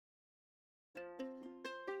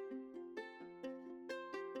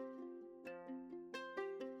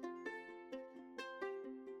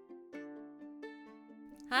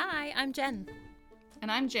Hi, I'm Jen. And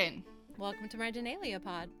I'm Jen, Welcome to Marginalia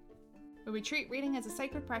Pod. where we treat reading as a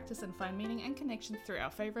sacred practice and find meaning and connection through our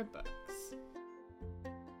favourite books.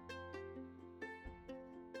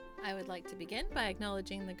 I would like to begin by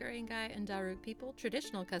acknowledging the Guringai and Darug people,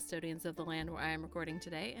 traditional custodians of the land where I am recording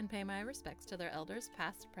today, and pay my respects to their elders,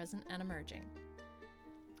 past, present, and emerging.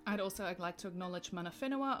 I'd also like to acknowledge Mana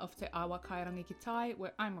Whenua of Te Awa Kairangi-ki-tai,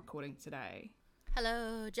 where I'm recording today.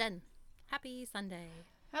 Hello, Jen. Happy Sunday.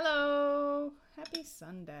 Hello! Happy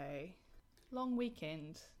Sunday. Long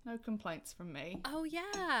weekend. No complaints from me. Oh,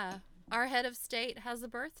 yeah. Our head of state has a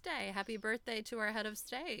birthday. Happy birthday to our head of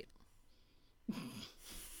state.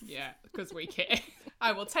 Yeah, because we care.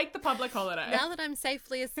 I will take the public holiday. Now that I'm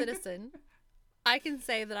safely a citizen, I can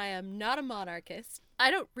say that I am not a monarchist.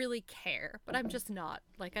 I don't really care, but I'm just not.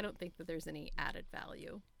 Like, I don't think that there's any added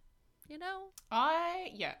value. You know?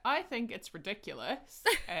 I think it's ridiculous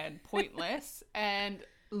and pointless and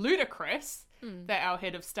ludicrous that our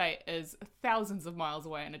head of state is thousands of miles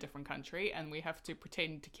away in a different country and we have to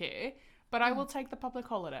pretend to care. But I will take the public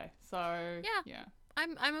holiday. So, yeah.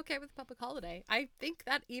 I'm okay with public holiday. I think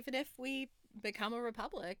that even if we become a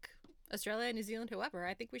republic, Australia, New Zealand, whoever,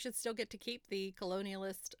 I think we should still get to keep the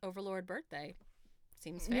colonialist overlord birthday.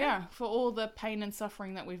 Seems fair. Yeah, for all the pain and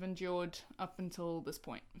suffering that we've endured up until this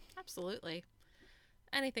point. Absolutely.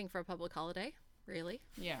 Anything for a public holiday, really.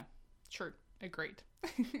 Yeah, true. Agreed.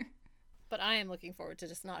 But I am looking forward to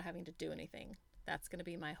just not having to do anything. That's going to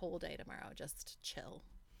be my whole day tomorrow. Just chill.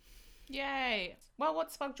 Yay. Well,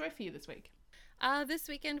 what sparked joy for you this week? This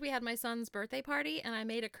weekend we had my son's birthday party and I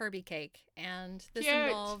made a Kirby cake, and this Cute.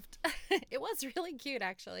 involved it was really cute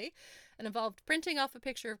actually. It involved printing off a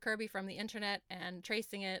picture of Kirby from the internet and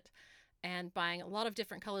tracing it and buying a lot of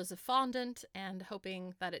different colors of fondant and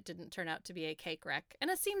hoping that it didn't turn out to be a cake wreck. And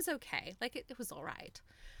it seems okay. Like it was all right.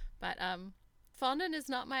 But fondant is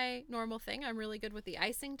not my normal thing. I'm really good with the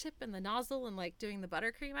icing tip and the nozzle and like doing the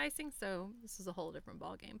buttercream icing, so this is a whole different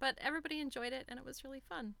ballgame. But everybody enjoyed it and it was really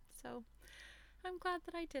fun. So I'm glad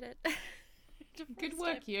that I did it. Good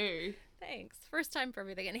work, you. Thanks. First time for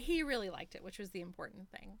everything. And he really liked it, which was the important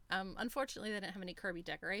thing. Unfortunately, they didn't have any Kirby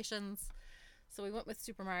decorations. So we went with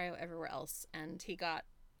Super Mario everywhere else. And he got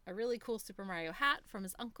a really cool Super Mario hat from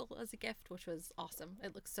his uncle as a gift, which was awesome.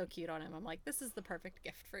 It looks so cute on him. I'm like, this is the perfect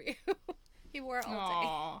gift for you. He wore it all day.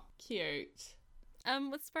 Aw, cute.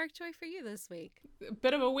 What sparked joy for you this week? A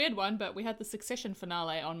bit of a weird one, but we had the Succession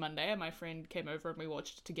finale on Monday and my friend came over and we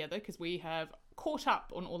watched it together because we have caught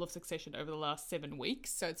up on all of Succession over the last 7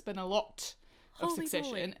 weeks. So it's been a lot of Holy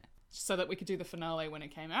Succession moly. so that we could do the finale when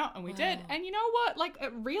it came out, and we did. And you know what? Like,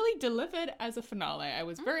 it really delivered as a finale. I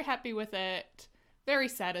was very happy with it, very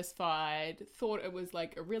satisfied, thought it was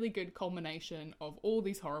like a really good culmination of all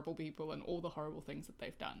these horrible people and all the horrible things that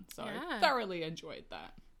they've done. So thoroughly enjoyed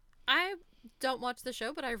that. I don't watch the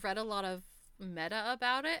show, but I've read a lot of meta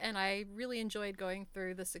about it, and I really enjoyed going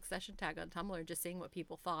through the Succession tag on Tumblr and just seeing what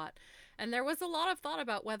people thought. And there was a lot of thought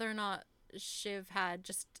about whether or not Shiv had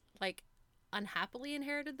just like unhappily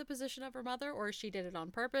inherited the position of her mother, or she did it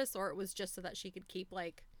on purpose, or it was just so that she could keep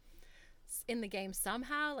like in the game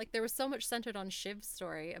somehow. Like there was so much centered on Shiv's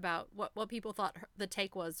story about what people thought the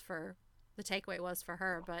takeaway was for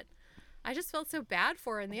her, but I just felt so bad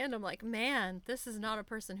for her in the end. I'm like, man, this is not a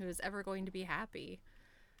person who is ever going to be happy.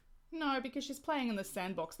 No, because she's playing in the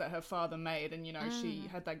sandbox that her father made, and, you know, she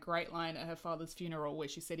had that great line at her father's funeral where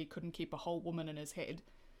she said he couldn't keep a whole woman in his head.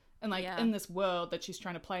 And, like, in this world that she's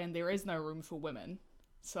trying to play in, there is no room for women.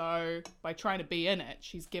 So, by trying to be in it,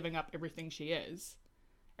 she's giving up everything she is,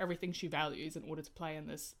 everything she values in order to play in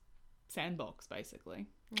this sandbox, basically.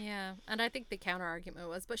 Yeah, and I think the counter argument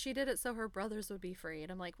was, but she did it so her brothers would be free. And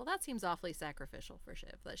I'm like, well, that seems awfully sacrificial for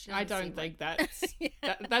Shiv. That she I don't think that's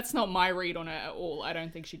that's not my read on it at all. I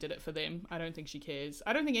don't think she did it for them. I don't think she cares.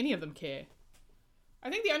 I don't think any of them care. I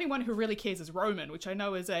think the only one who really cares is Roman, which I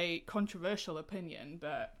know is a controversial opinion,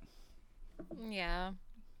 but yeah,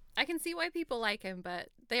 I can see why people like him, but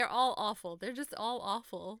they are all awful. They're just all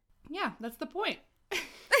awful. yeah, that's the point.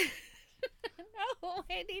 No,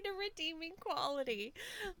 I need a redeeming quality.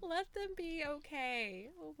 Let them be okay.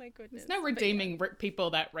 Oh my goodness. There's no redeeming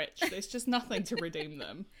people that rich. There's just nothing to redeem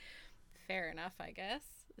them. Fair enough, I guess.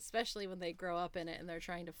 Especially when they grow up in it and they're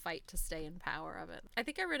trying to fight to stay in power of it. I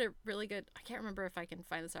think I read a really good, I can't remember if I can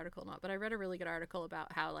find this article or not, but I read a really good article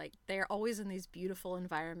about how like they're always in these beautiful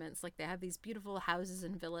environments. Like they have these beautiful houses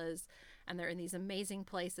and villas and they're in these amazing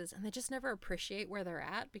places and they just never appreciate where they're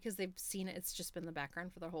at because they've seen it. It's just been the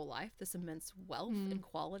background for their whole life, this immense wealth and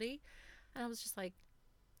quality. And I was just like,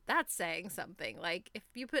 that's saying something. Like, if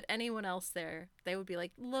you put anyone else there, they would be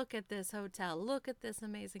like, look at this hotel, look at this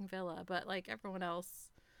amazing villa. But, like, everyone else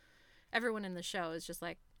everyone in the show is just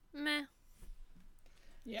like, meh.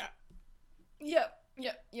 Yeah. Yep.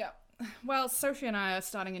 Well, Sophie and I are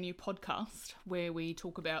starting a new podcast where we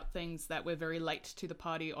talk about things that we're very late to the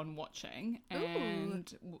party on watching.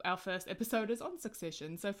 And our first episode is on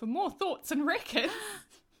Succession. So for more thoughts and records,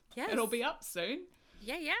 yes, it'll be up soon.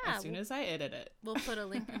 Yeah. As soon as I edit it. We'll put a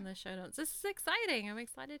link in the show notes. This is exciting. I'm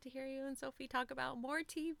excited to hear you and Sophie talk about more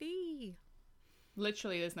TV.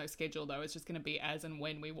 Literally, there's no schedule, though. It's just going to be as and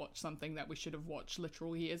when we watch something that we should have watched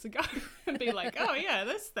literal years ago. And be like, oh, yeah,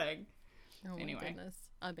 this thing. Oh, anyway. My goodness.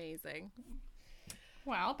 Amazing.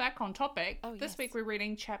 Well, back on topic. This yes. week we're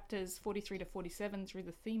reading chapters 43 to 47 through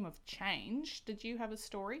the theme of change. Did you have a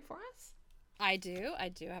story for us? I do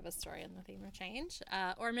have a story on the theme of change.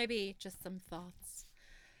 Or maybe just some thoughts.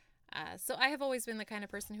 So I have always been the kind of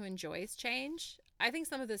person who enjoys change. I think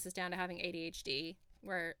some of this is down to having ADHD,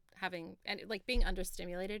 where being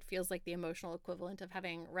understimulated feels like the emotional equivalent of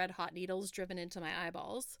having red hot needles driven into my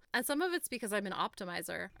eyeballs. And some of it's because I'm an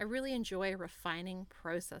optimizer. I really enjoy refining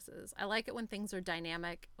processes. I like it when things are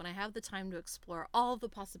dynamic, when I have the time to explore all the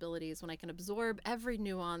possibilities, when I can absorb every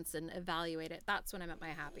nuance and evaluate it. That's when I'm at my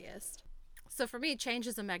happiest. So for me, change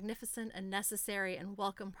is a magnificent and necessary and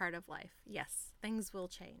welcome part of life. Yes, things will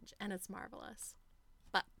change, and it's marvelous.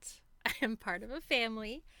 But I am part of a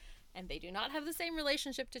family, and they do not have the same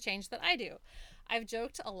relationship to change that I do. I've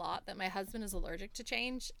joked a lot that my husband is allergic to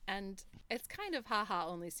change, and it's kind of haha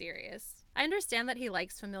only serious. I understand that he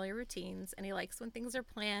likes familiar routines, and he likes when things are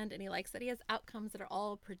planned, and he likes that he has outcomes that are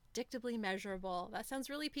all predictably measurable. That sounds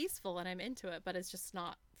really peaceful, and I'm into it, but it's just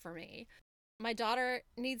not for me. My daughter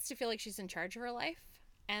needs to feel like she's in charge of her life,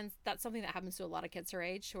 and that's something that happens to a lot of kids her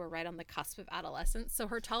age who are right on the cusp of adolescence, so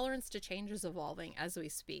her tolerance to change is evolving as we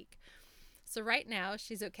speak. So right now,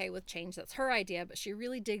 she's okay with change that's her idea, but she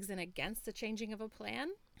really digs in against the changing of a plan.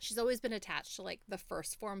 She's always been attached to the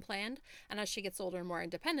first form planned, and as she gets older and more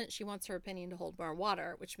independent, she wants her opinion to hold more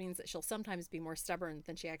water, which means that she'll sometimes be more stubborn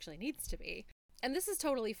than she actually needs to be. And this is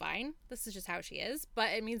totally fine. This is just how she is.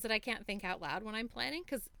 But it means that I can't think out loud when I'm planning.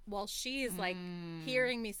 Because while she's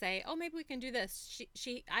hearing me say, oh, maybe we can do this.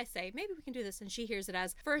 I say, maybe we can do this. And she hears it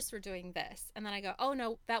as, first we're doing this. And then I go, oh,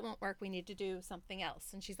 no, that won't work. We need to do something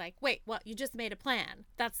else. And she's like, wait, what? You just made a plan.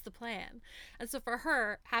 That's the plan. And so for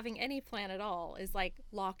her, having any plan at all is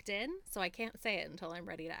locked in. So I can't say it until I'm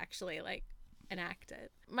ready to actually enact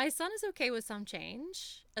it. My son is okay with some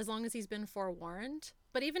change as long as he's been forewarned.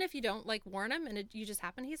 But even if you don't warn him and you just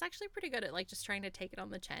happen, he's actually pretty good at just trying to take it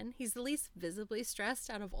on the chin. He's the least visibly stressed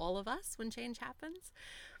out of all of us when change happens,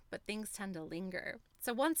 but things tend to linger.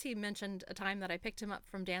 So once he mentioned a time that I picked him up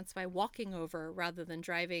from dance by walking over rather than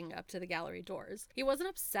driving up to the gallery doors. He wasn't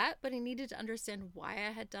upset, but he needed to understand why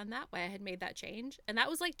I had done that, why I had made that change. And that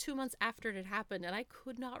was 2 months after it had happened, and I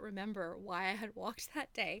could not remember why I had walked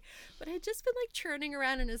that day. But I had just been churning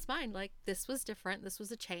around in his mind, this was different, this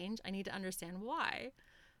was a change, I need to understand why.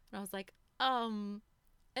 And I was like,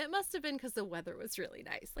 it must have been because the weather was really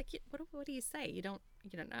nice. What do you say? You don't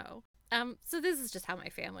know. So this is just how my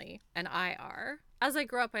family and I are. As I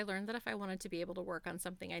grew up, I learned that if I wanted to be able to work on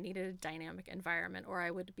something, I needed a dynamic environment, or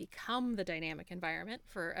I would become the dynamic environment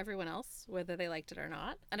for everyone else, whether they liked it or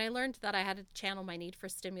not. And I learned that I had to channel my need for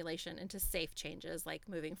stimulation into safe changes, like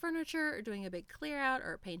moving furniture or doing a big clear out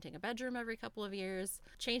or painting a bedroom every couple of years.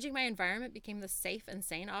 Changing my environment became the safe and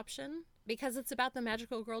sane option, because it's about the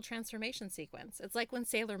magical girl transformation sequence. It's like when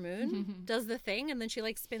Sailor Moon does the thing and then she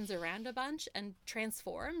spins around a bunch and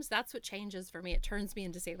transforms. That's what changes for me. It turns me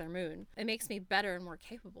into Sailor Moon. It makes me better and more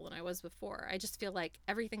capable than I was before. I just feel like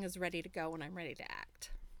everything is ready to go when I'm ready to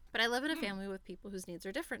act. But I live in a family with people whose needs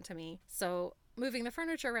are different to me. So moving the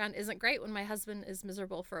furniture around isn't great when my husband is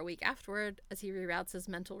miserable for a week afterward as he reroutes his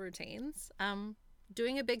mental routines.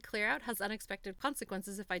 Doing a big clear out has unexpected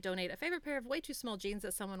consequences if I donate a favorite pair of way too small jeans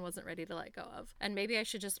that someone wasn't ready to let go of. And maybe I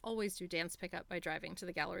should just always do dance pickup by driving to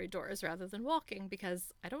the gallery doors rather than walking,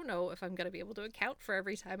 because I don't know if I'm going to be able to account for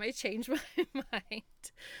every time I change my mind.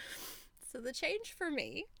 So the change for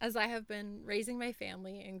me, as I have been raising my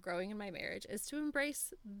family and growing in my marriage, is to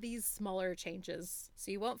embrace these smaller changes.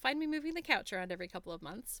 So you won't find me moving the couch around every couple of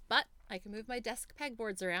months, but I can move my desk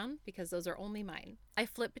pegboards around because those are only mine. I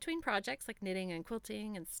flip between projects like knitting and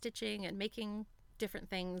quilting and stitching and making different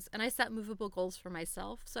things, and I set movable goals for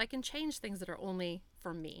myself so I can change things that are only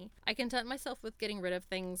for me. I content myself with getting rid of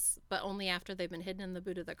things, but only after they've been hidden in the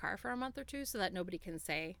boot of the car for a month or two so that nobody can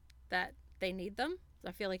say that they need them.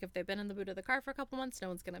 I feel like if they've been in the boot of the car for a couple months, no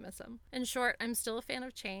one's going to miss them. In short, I'm still a fan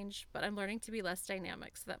of change, but I'm learning to be less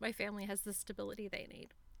dynamic so that my family has the stability they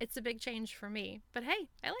need. It's a big change for me, but hey,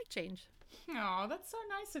 I like change. Oh, that's so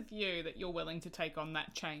nice of you that you're willing to take on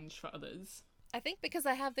that change for others. I think because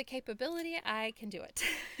I have the capability, I can do it.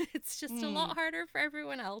 It's just a lot harder for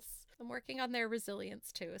everyone else. I'm working on their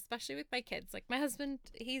resilience too, especially with my kids. Like my husband,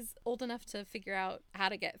 he's old enough to figure out how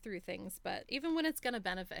to get through things, but even when it's going to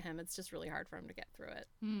benefit him, it's just really hard for him to get through it.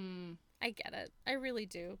 I get it. I really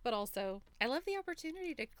do. But also, I love the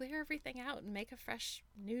opportunity to clear everything out and make a fresh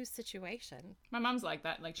new situation. My mum's like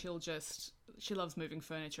that. Like, she loves moving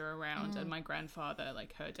furniture around. And my grandfather,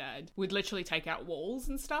 like her dad, would literally take out walls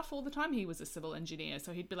and stuff all the time. He was a civil engineer.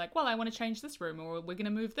 So he'd be like, well, I want to change this room, or we're going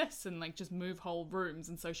to move this, and like just move whole rooms.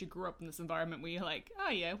 And so she grew up in this environment where you're like,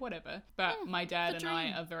 oh yeah, whatever. But my dad and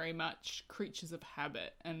I are very much creatures of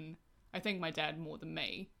habit, and I think my dad, more than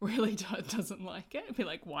me, really doesn't like it. He'd be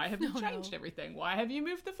like, why have you changed everything? Why have you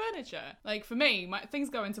moved the furniture? Like, for me, things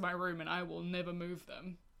go into my room and I will never move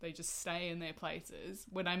them. They just stay in their places.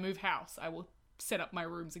 When I move house, I will set up my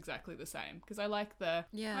rooms exactly the same. Because I like I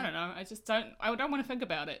don't know, I don't want to think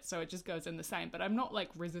about it, so it just goes in the same. But I'm not, like,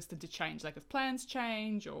 resistant to change. Like, if plans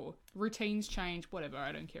change or routines change, whatever,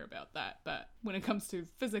 I don't care about that. But when it comes to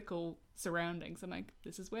physical surroundings, I'm like,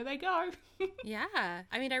 this is where they go. Yeah.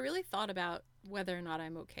 I mean, I really thought about whether or not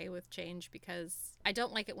I'm okay with change, because I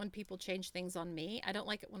don't like it when people change things on me. I don't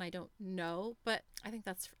like it when I don't know, but I think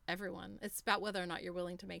that's for everyone. It's about whether or not you're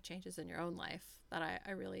willing to make changes in your own life that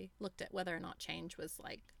I really looked at whether or not change was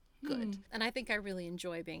like good. And I think I really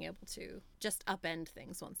enjoy being able to just upend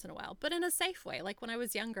things once in a while, but in a safe way. Like when I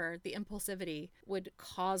was younger, the impulsivity would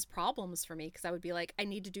cause problems for me because I would be like, I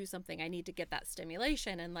need to do something. I need to get that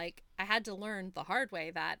stimulation. And like, I had to learn the hard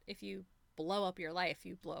way that if you blow up your life,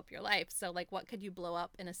 you blow up your life. So like, what could you blow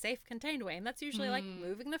up in a safe, contained way? And that's usually like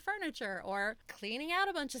moving the furniture or cleaning out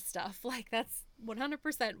a bunch of stuff. Like that's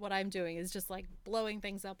 100% what I'm doing, is just like blowing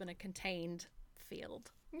things up in a contained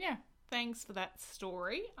field. Yeah. Thanks for that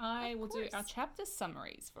story. I will do our chapter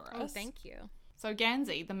summaries for us. Oh, thank you. So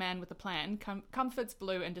Gansey, the man with the plan, comforts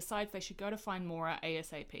Blue and decides they should go to find Mora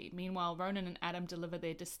ASAP. Meanwhile, Ronan and Adam deliver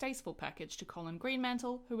their distasteful package to Colin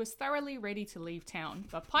Greenmantle, who is thoroughly ready to leave town.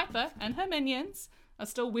 But Piper and her minions are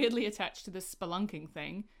still weirdly attached to this spelunking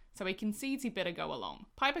thing, so he concedes he better go along.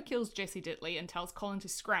 Piper kills Jessie Ditley and tells Colin to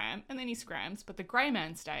scram, and then he scrams, but the Grey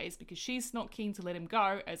Man stays because she's not keen to let him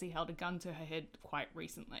go, as he held a gun to her head quite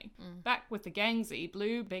recently. Back with the Gangsey,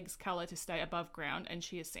 Blue begs Culla to stay above ground, and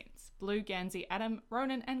she assents. Blue, Gansey, Adam,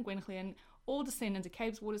 Ronan and Gwenllian all descend into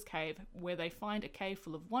Caveswater's cave, where they find a cave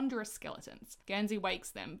full of wondrous skeletons. Gansey wakes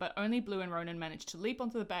them, but only Blue and Ronan manage to leap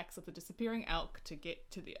onto the backs of the disappearing elk to get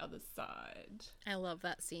to the other side. I love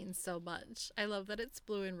that scene so much. I love that it's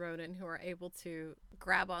Blue and Ronan who are able to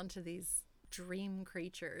grab onto these dream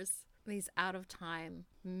creatures, these out-of-time,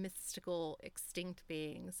 mystical, extinct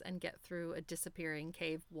beings, and get through a disappearing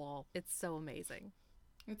cave wall. It's so amazing.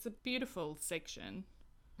 It's a beautiful section.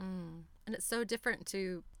 And it's so different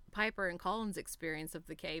to Piper and Colin's experience of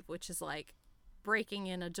the cave, which is like breaking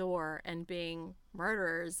in a door and being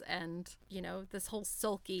murderers and, you know, this whole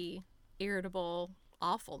sulky, irritable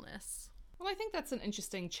awfulness. Well, I think that's an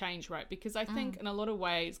interesting change, right? Because I think in a lot of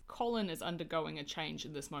ways, Colin is undergoing a change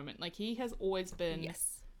in this moment. Like, he has always been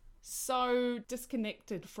so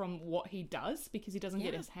disconnected from what he does because he doesn't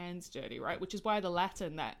get his hands dirty, right? Which is why the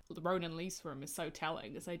Latin that Ronan leaves for him is so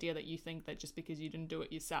telling. This idea that you think that just because you didn't do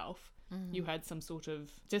it yourself, you had some sort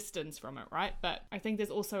of distance from it, right? But I think there's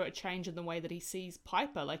also a change in the way that he sees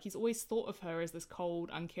Piper. Like, he's always thought of her as this cold,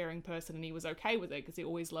 uncaring person, and he was okay with it because he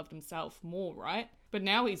always loved himself more, right? But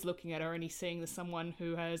now he's looking at her and he's seeing there's someone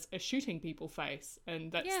who has a shooting people face,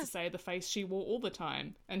 and that's to say the face she wore all the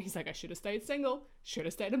time. And he's like, I should have stayed single, should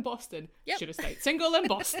have stayed in Boston, should have stayed single in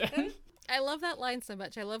Boston. I love that line so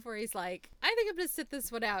much. I love where he's like, I think I'm gonna sit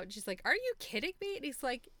this one out. And she's like, are you kidding me? And he's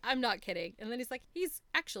like, I'm not kidding. And then he's like, he's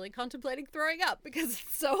actually contemplating throwing up because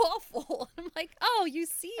it's so awful. And I'm like, oh, you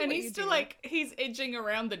see. And he's still like, he's edging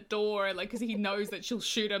around the door, like, because he knows that she'll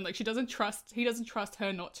shoot him. Like, he doesn't trust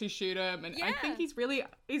her not to shoot him. And I think he's really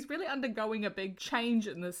undergoing a big change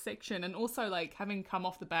in this section. And also, like, having come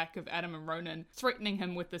off the back of Adam and Ronan threatening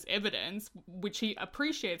him with this evidence, which he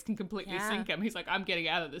appreciates can completely sink him. He's like, I'm getting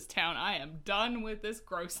out of this town. I am done with this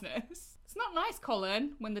grossness. It's not nice,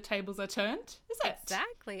 Colin, when the tables are turned, is it?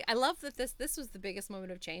 Exactly. I love that this was the biggest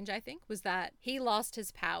moment of change, I think, was that he lost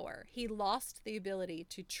his power. He lost the ability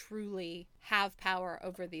to truly have power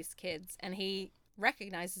over these kids, and he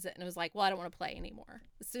recognizes it and was like, well, I don't want to play anymore.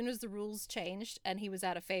 As soon as the rules changed and he was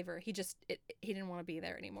out of favor, he didn't want to be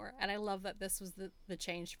there anymore. And I love that this was the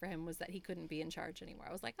change for him, was that he couldn't be in charge anymore.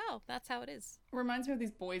 I was like, oh, that's how it is. It reminds me of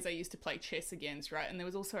these boys I used to play chess against, right? And there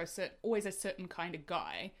was also always a certain kind of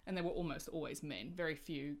guy, and they were almost always men. Very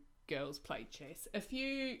few girls played chess. If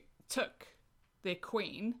you took their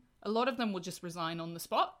queen, a lot of them would just resign on the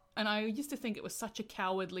spot. And I used to think it was such a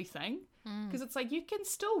cowardly thing. Because it's like, you can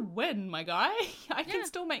still win, my guy. I can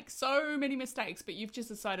still make so many mistakes, but you've just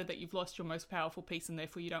decided that you've lost your most powerful piece and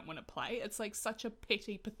therefore you don't want to play. It's like such a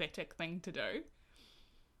petty, pathetic thing to do.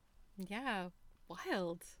 Yeah,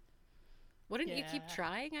 wild. Wouldn't you keep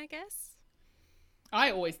trying, I guess?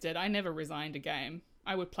 I always did. I never resigned a game.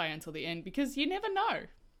 I would play until the end because you never know.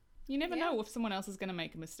 You never know if someone else is going to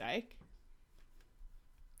make a mistake.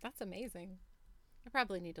 That's amazing. I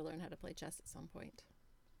probably need to learn how to play chess at some point.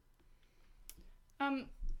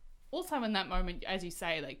 Also in that moment, as you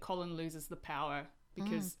say, like Colin loses the power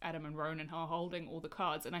because Adam and Ronan are holding all the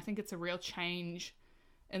cards. And I think it's a real change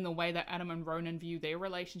in the way that Adam and Ronan view their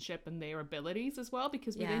relationship and their abilities as well.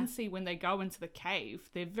 Because we then see when they go into the cave,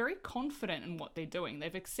 they're very confident in what they're doing.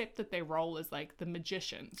 They've accepted their role as like the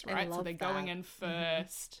magicians, right? So they're going in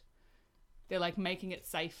first. They're like making it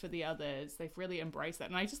safe for the others. They've really embraced that.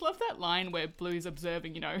 And I just love that line where Blue's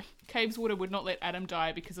observing, you know, Cave's water would not let Adam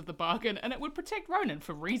die because of the bargain, and it would protect Ronan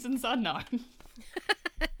for reasons unknown.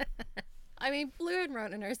 I mean, Blue and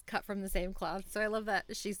Ronan are cut from the same cloth, so I love that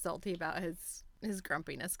she's salty about his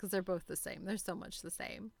grumpiness because they're both the same. They're so much the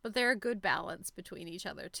same. But they're a good balance between each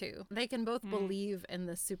other, too. They can both believe in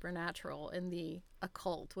the supernatural, in the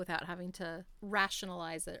occult, without having to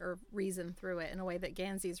rationalize it or reason through it in a way that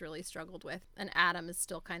Gansey's really struggled with. And Adam is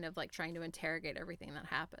still kind of like trying to interrogate everything that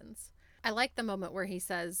happens. I like the moment where he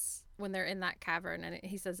says, when they're in that cavern, and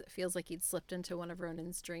he says it feels like he'd slipped into one of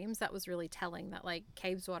Ronan's dreams. That was really telling, that like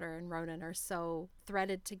Caveswater and Ronan are so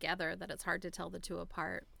threaded together that it's hard to tell the two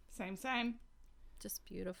apart. Same. Just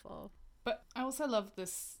beautiful. But I also love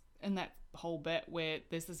this in that whole bit where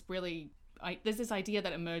there's this really there's this idea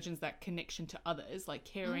that emerges, that connection to others, like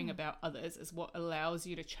caring about others is what allows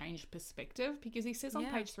you to change perspective. Because he says on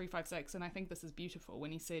page 356, and I think this is beautiful,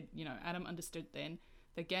 when he said, you know, Adam understood then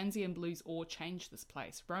that Gansey and Blue's awe changed this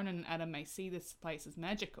place. Ronan and Adam may see this place as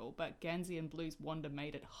magical, but Gansey and Blue's wonder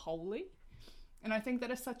made it holy. And I think that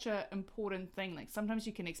is such an important thing. Like, sometimes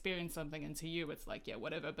you can experience something and to you it's like, yeah,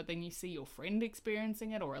 whatever. But then you see your friend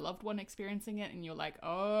experiencing it or a loved one experiencing it and you're like,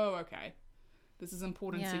 oh, okay, this is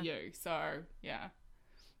important to you. So, yeah.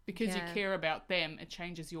 Because you care about them, it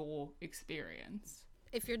changes your experience.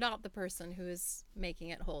 If you're not the person who is making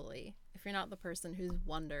it holy, if you're not the person whose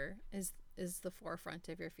wonder is the forefront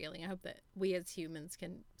of your feeling, I hope that we as humans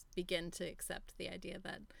can begin to accept the idea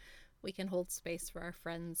that we can hold space for our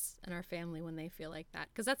friends and our family when they feel like that.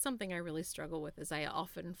 Because that's something I really struggle with, is I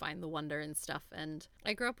often find the wonder in stuff. And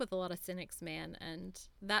I grew up with a lot of cynics, man. And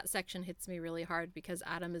that section hits me really hard because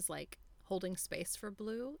Adam is like holding space for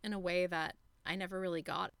Blue in a way that I never really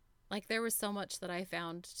got. Like, there was so much that I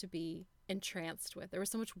found to be entranced with. There was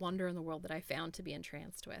so much wonder in the world that I found to be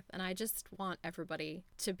entranced with. And I just want everybody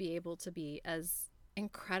to be able to be as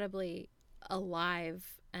incredibly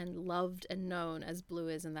alive and loved and known as Blue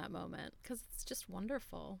is in that moment, because it's just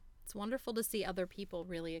wonderful. It's wonderful to see other people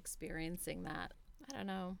really experiencing that. I don't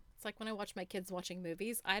know. It's like when I watch my kids watching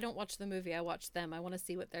movies, I don't watch the movie, I watch them. I want to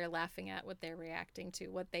see what they're laughing at, what they're reacting to,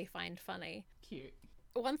 what they find funny. Cute.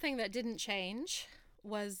 One thing that didn't change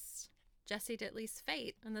was Jesse Ditley's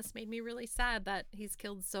fate, and this made me really sad that he's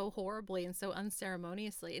killed so horribly and so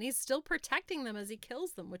unceremoniously, and he's still protecting them as he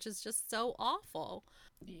kills them, which is just so awful.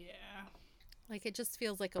 Yeah. Like, it just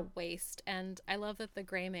feels like a waste. And I love that the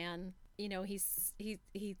gray man, you know,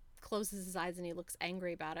 he closes his eyes and he looks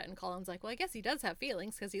angry about it, and Colin's like, well, I guess he does have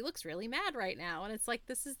feelings because he looks really mad right now. And it's like,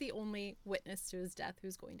 this is the only witness to his death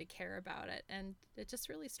who's going to care about it. And it just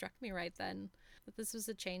really struck me right then that this was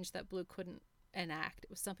a change that Blue couldn't enact. It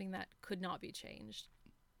was something that could not be changed.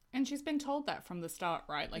 And she's been told that from the start,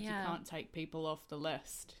 right? Like, you can't take people off the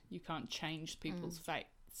list. You can't change people's fates.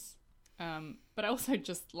 But I also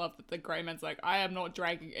just love that the grey man's like, I am not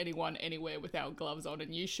dragging anyone anywhere without gloves on,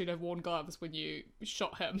 and you should have worn gloves when you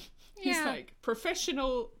shot him. He's like,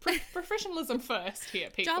 professionalism first here,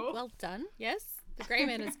 people. Job well done. Yes. The grey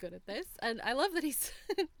man is good at this. And I love that he's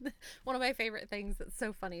one of my favorite things that's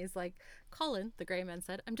so funny is like, Colin, the grey man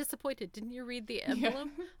said, I'm disappointed. Didn't you read the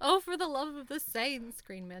emblem? Yeah. Oh, for the love of the saints,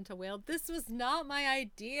 Green Manta wailed. This was not my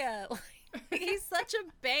idea. Like, he's such a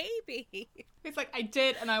baby. He's like, I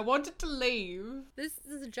did, and I wanted to leave. This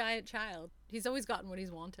is a giant child. He's always gotten what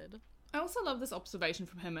he's wanted. I also love this observation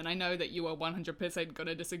from him, and I know that you are 100% going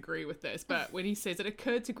to disagree with this, but when he says it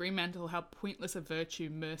occurred to Greenmantle how pointless a virtue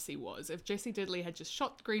mercy was. If Jesse Diddley had just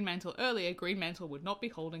shot Greenmantle earlier, Greenmantle would not be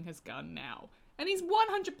holding his gun now. And he's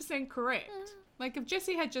 100% correct. Like, if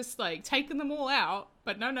Jesse had just, like, taken them all out,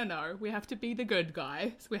 but no, we have to be the good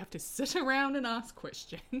guys. We have to sit around and ask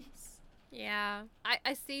questions. Yeah,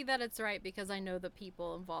 I see that it's right because I know the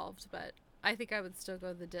people involved, but I think I would still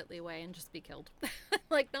go the Ditley way and just be killed.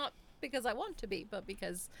 Like, not because I want to be, but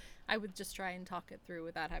because I would just try and talk it through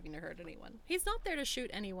without having to hurt anyone. He's not there to shoot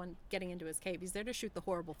anyone getting into his cave. He's there to shoot the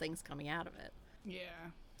horrible things coming out of it. Yeah.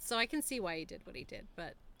 So I can see why he did what he did,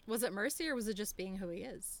 but was it mercy or was it just being who he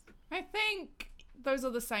is? I think those are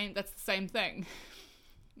the same, that's the same thing.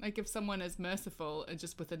 Like, if someone is merciful and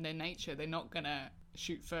just within their nature, they're not gonna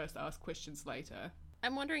shoot first, ask questions later.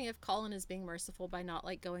 I'm wondering if Colin is being merciful by not,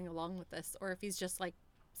 like, going along with this, or if he's just, like,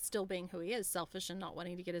 still being who he is, selfish and not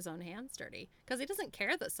wanting to get his own hands dirty. Because he doesn't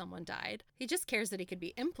care that someone died. He just cares that he could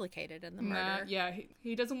be implicated in the murder. Yeah,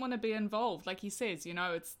 he doesn't want to be involved. Like he says, you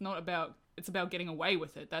know, it's about getting away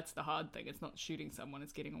with it. That's the hard thing. It's not shooting someone,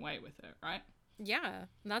 it's getting away with it, right? Yeah,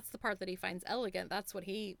 and that's the part that he finds elegant. That's what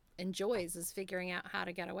he enjoys, is figuring out how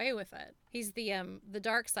to get away with it. He's the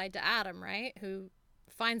dark side to Adam, right? Who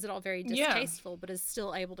finds it all very distasteful, but is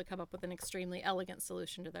still able to come up with an extremely elegant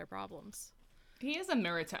solution to their problems. He is a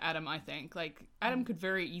mirror to Adam, I think. Like, Adam could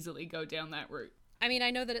very easily go down that route. I mean, I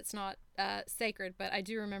know that it's not sacred, but I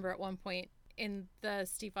do remember at one point in the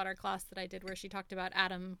Steve Otter class that I did where she talked about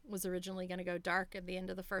Adam was originally going to go dark at the end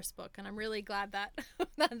of the first book, and I'm really glad that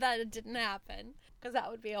that it didn't happen, because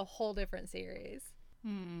that would be a whole different series.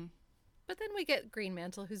 But then we get Green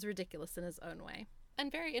Mantle, who's ridiculous in his own way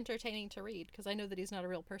and very entertaining to read, because I know that he's not a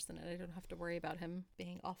real person and I don't have to worry about him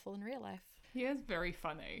being awful in real life. He is very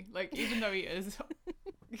funny. Like, even though he is,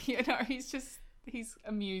 you know, he's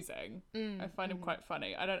amusing. I find him quite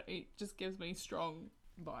funny. It just gives me strong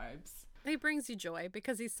vibes. He brings you joy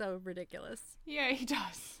because he's so ridiculous. Yeah, he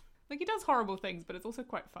does. Like, he does horrible things, but it's also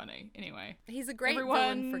quite funny. Anyway. He's a great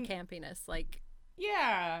villain for campiness. Like,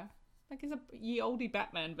 yeah. Like, he's a ye olde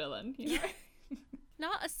Batman villain, you know?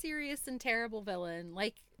 Not a serious and terrible villain.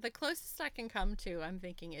 Like, the closest I can come to, I'm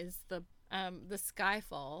thinking, is the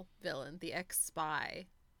Skyfall villain, the ex-spy.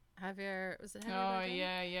 Was it Javier?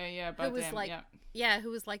 Yeah. Who was like, yeah,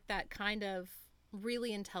 who was like that kind of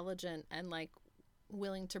really intelligent and like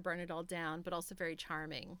willing to burn it all down, but also very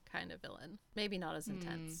charming kind of villain. Maybe not as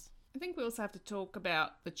intense. I think we also have to talk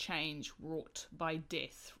about the change wrought by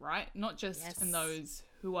death, right? Not just in those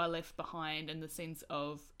who are left behind in the sense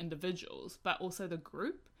of individuals, but also the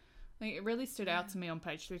group. Like, it really stood out to me on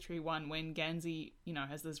page 331 when Gansey, you know,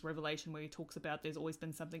 has this revelation where he talks about there's always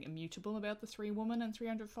been something immutable about the three women in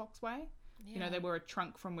 300 Foxway. Yeah. You know, they were a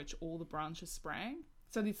trunk from which all the branches sprang.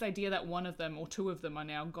 So this idea that one of them or two of them are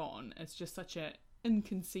now gone, it's just such an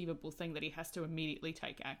inconceivable thing that he has to immediately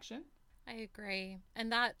take action. I agree.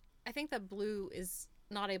 And that, I think that Blue is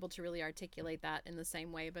not able to really articulate that in the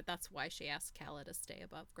same way, but that's why she asked Calla to stay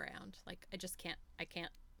above ground. Like, I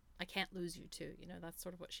can't lose you too, you know, that's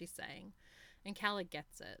sort of what she's saying. And Calla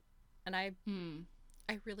gets it. And I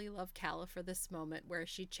really love Calla for this moment where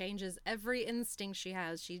she changes every instinct she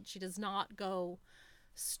has. She does not go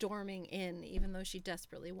storming in, even though she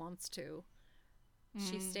desperately wants to.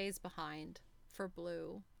 She stays behind for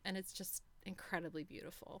Blue, and it's just incredibly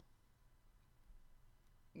beautiful.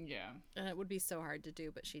 Yeah. And it would be so hard to do,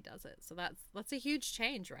 but she does it. So that's a huge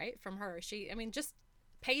change, right, from her. Just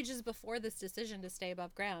pages before this decision to stay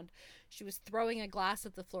above ground, she was throwing a glass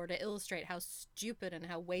at the floor to illustrate how stupid and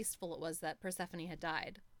how wasteful it was that Persephone had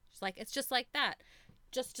died. She's like, it's just like that,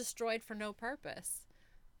 just destroyed for no purpose.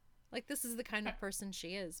 Like, this is the kind of person she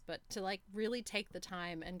is, but to like really take the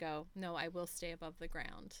time and go, no, I will stay above the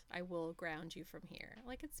ground, I will ground you from here.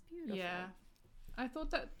 Like, it's beautiful. Yeah, I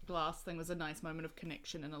thought that glass thing was a nice moment of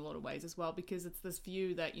connection in a lot of ways as well, because it's this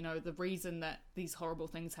view that, you know, the reason that these horrible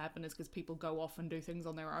things happen is because people go off and do things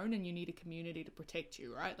on their own, and you need a community to protect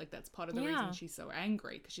you, right? Like, that's part of the reason she's so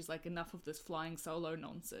angry, because she's like, enough of this flying solo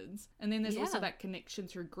nonsense. And then there's also that connection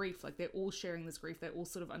through grief. Like, they're all sharing this grief, they all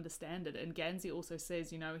sort of understand it. And Gansey also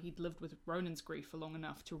says, you know, he'd lived with Ronan's grief for long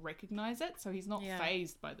enough to recognize it, so he's not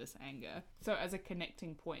fazed by this anger. So as a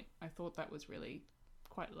connecting point, I thought that was really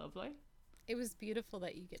quite lovely. It was beautiful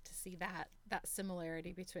that you get to see that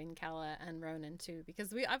similarity between Calla and Ronan too,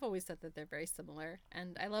 because I've always said that they're very similar,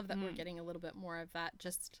 and I love that we're getting a little bit more of that.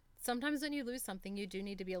 Just sometimes when you lose something, you do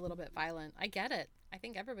need to be a little bit violent. I get it. I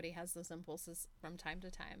think everybody has those impulses from time to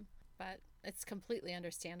time, but it's completely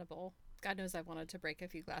understandable. God knows I've wanted to break a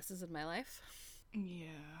few glasses in my life.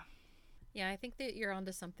 Yeah, I think that you're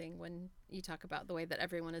onto something when you talk about the way that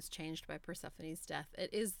everyone is changed by Persephone's death. It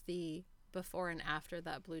is the before and after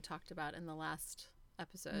that Blue talked about in the last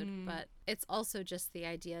episode, but it's also just the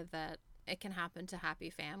idea that it can happen to happy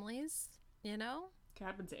families, you know? can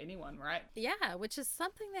happen to anyone, right? Yeah, which is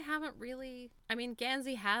something they haven't really. I mean,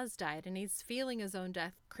 Gansey has died and he's feeling his own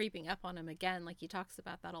death creeping up on him again. Like, he talks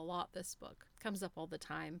about that a lot, this book. Comes up all the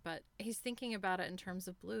time, but he's thinking about it in terms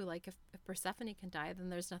of Blue. Like, if Persephone can die, then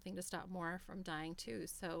there's nothing to stop Mora from dying too.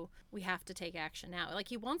 So we have to take action now. Like,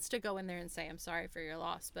 he wants to go in there and say, I'm sorry for your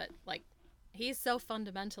loss, but like, he's so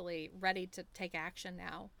fundamentally ready to take action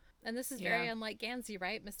now. And this is very unlike Gansey,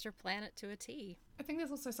 right? Mr. Planet to a T. I think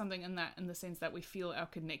there's also something in that, in the sense that we feel our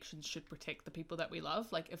connections should protect the people that we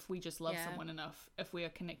love. Like, if we just love someone enough, if we are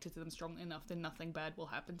connected to them strongly enough, then nothing bad will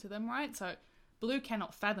happen to them, right? So Blue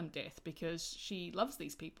cannot fathom death because she loves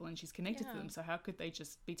these people and she's connected to them. So how could they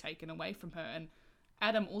just be taken away from her? And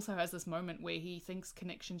Adam also has this moment where he thinks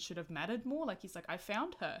connection should have mattered more. Like, he's like, I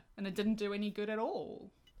found her and it didn't do any good at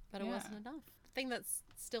all. But it wasn't enough. The thing that's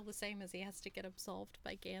still the same is he has to get absolved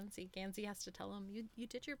by Gansey. Gansey has to tell him, you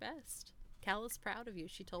did your best. Cal is proud of you.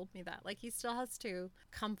 She told me that. Like, he still has to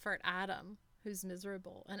comfort Adam, who's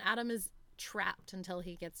miserable. And Adam is trapped until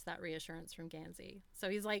he gets that reassurance from Gansey. So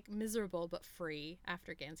he's like miserable but free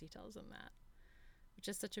after Gansey tells him that, which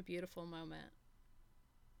is such a beautiful moment.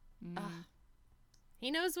 He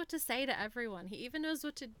knows what to say to everyone. He even knows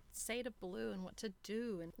what to say to Blue and what to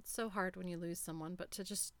do. And it's so hard when you lose someone, but to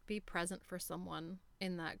just be present for someone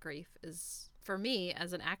in that grief is, for me,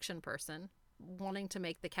 as an action person, wanting to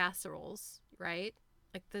make the casseroles, right?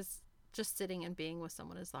 Like, this, just sitting and being with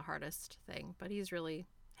someone is the hardest thing, but he's really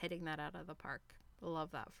hitting that out of the park. I love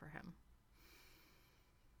that for him.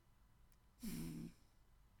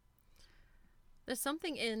 There's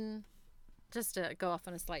something in, just to go off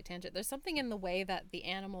on a slight tangent, there's something in the way that the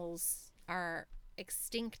animals are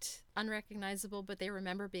extinct, unrecognizable, but they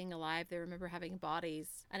remember being alive, they remember having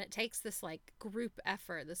bodies, and it takes this like group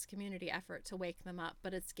effort, this community effort to wake them up,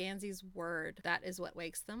 but it's Gansey's word that is what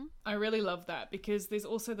wakes them. I really love that, because there's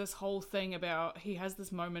also this whole thing about, he has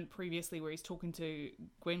this moment previously where he's talking to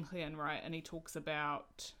Gwenllian, right, and he talks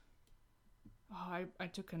about, I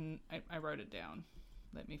wrote it down,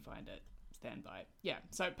 let me find it. Stand by. Yeah,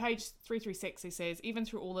 so page 336, he says, even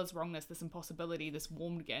through all this wrongness, this impossibility, this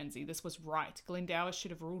warmed Gansey. This was right. Glendower should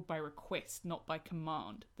have ruled by request, not by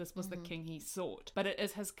command. This was the king he sought. But it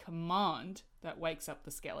is his command that wakes up the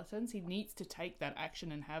skeletons. He needs to take that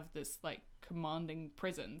action and have this like commanding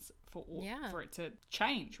presence for it to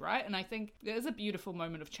change, right? And I think there's a beautiful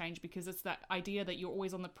moment of change, because it's that idea that you're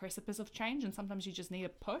always on the precipice of change and sometimes you just need a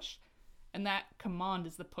push. And that command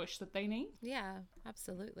is the push that they need. Yeah,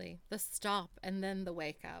 absolutely. The stop and then the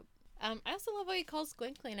wake up. I also love how he calls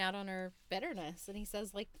Gwenllian out on her bitterness. And he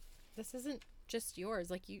says, like, this isn't just yours.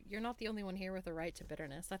 Like, you're not the only one here with a right to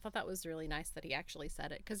bitterness. I thought that was really nice that he actually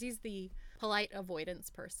said it, because he's the polite avoidance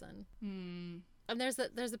person. And there's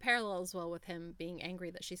a parallel as well with him being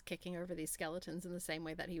angry that she's kicking over these skeletons in the same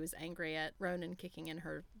way that he was angry at Ronan kicking in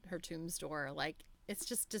her tomb's door. Like, it's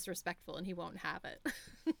just disrespectful and he won't have it.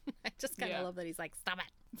 I just kind of love that he's like, stop it.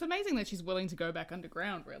 It's amazing that she's willing to go back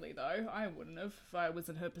underground, really, though. I wouldn't have if I was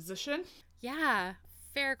in her position. Yeah,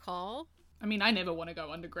 fair call. I mean, I never want to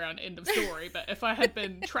go underground, end of story, but if I had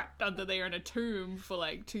been trapped under there in a tomb for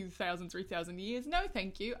like 2,000, 3,000 years, no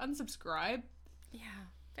thank you, unsubscribe. Yeah,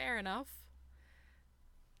 fair enough.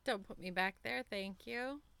 Don't put me back there, thank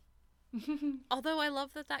you. Although I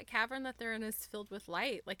love that cavern that they're in is filled with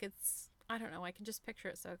light. Like, it's, I don't know, I can just picture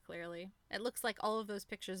it so clearly. It looks like all of those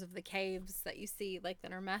pictures of the caves that you see, like,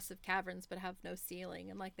 that are massive caverns but have no ceiling,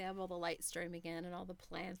 and like they have all the light streaming in and all the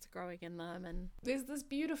plants growing in them. And there's this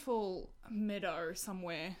beautiful meadow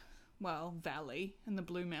somewhere, well, valley in the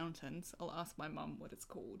Blue Mountains. I'll ask my mum what it's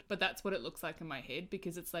called, but that's what it looks like in my head,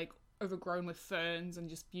 because it's like overgrown with ferns and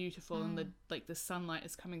just beautiful, and the sunlight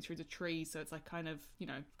is coming through the trees, so it's like kind of, you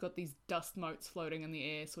know, got these dust motes floating in the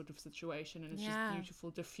air sort of situation, and it's just beautiful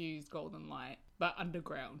diffused golden light, but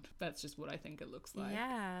underground. That's just what I think it looks like.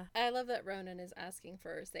 Yeah, I love that Ronan is asking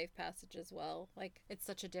for safe passage as well. Like, it's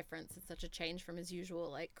such a difference, it's such a change from his usual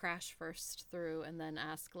like crash first through and then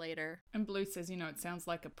ask later. And Blue says, you know, it sounds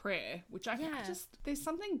like a prayer, which I just, there's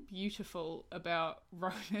something beautiful about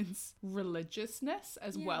Ronan's religiousness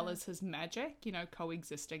as well as his magic, you know,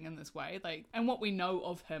 coexisting in this way, like, and what we know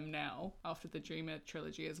of him now after the Dreamer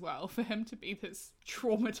trilogy as well, for him to be this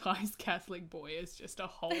traumatized Catholic boy is just a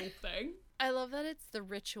whole thing. I love that it's the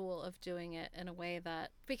ritual of doing it in a way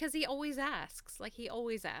that, because he always asks,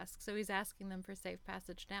 so he's asking them for safe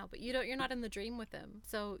passage now, but you're not in the dream with him,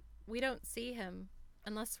 so we don't see him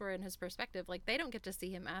unless we're in his perspective. Like, they don't get to see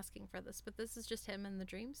him asking for this, but this is just him in the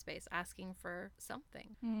dream space asking for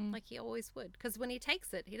something, like he always would. Because when he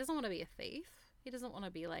takes it, he doesn't want to be a thief. He doesn't want to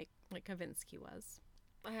be like Kavinsky was.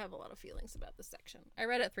 I have a lot of feelings about this section. I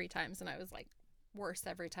read it 3 times and I was like, worse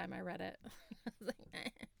every time I read it. I was like,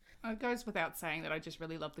 eh. It goes without saying that I just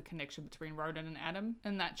really love the connection between Ronan and Adam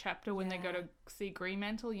in that chapter when they go to see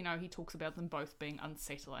Greenmantle. You know, he talks about them both being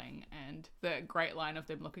unsettling and the great line of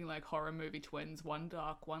them looking like horror movie twins, one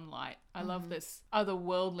dark, one light. I love this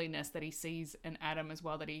otherworldliness that he sees in Adam as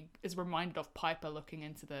well, that he is reminded of Piper looking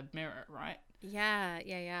into the mirror, right?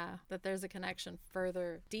 Yeah. That there's a connection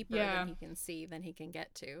further, deeper than he can see, than he can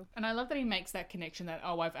get to. And I love that he makes that connection that,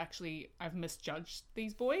 I've misjudged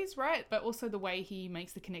these boys, right? But also the way he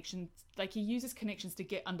makes the connections, like he uses connections to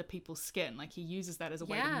get under people's skin. Like he uses that as a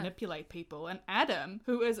way to manipulate people. And Adam,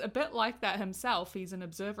 who is a bit like that himself, he's an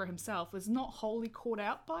observer himself, is not wholly caught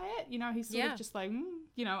out by it. You know, he's sort of just like,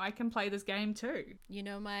 you know, I can play this game too. You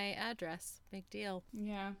know my address. Big deal.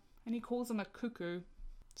 Yeah. And he calls him a cuckoo.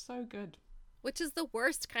 So good. Which is the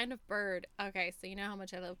worst kind of bird. Okay, so you know how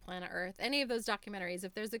much I love Planet Earth. Any of those documentaries,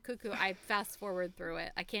 if there's a cuckoo, I fast forward through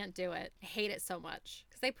it. I can't do it. I hate it so much.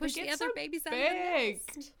 Because they push the other babies out of the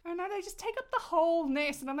nest. I know, they just take up the whole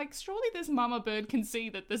nest. And I'm like, surely this mama bird can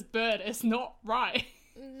see that this bird is not right.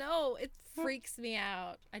 No, it freaks me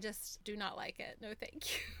out. I just do not like it. No, thank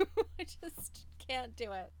you. I just can't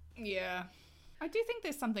do it. Yeah. I do think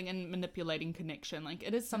there's something in manipulating connection. Like,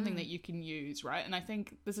 it is something that you can use, right? And I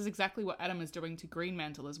think this is exactly what Adam is doing to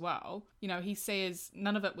Greenmantle as well. You know, he says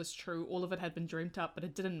none of it was true. All of it had been dreamt up, but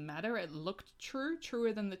it didn't matter. It looked true,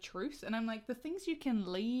 truer than the truth. And I'm like, the things you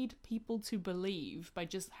can lead people to believe by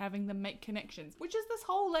just having them make connections, which is this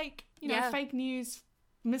whole, like, you know, fake news,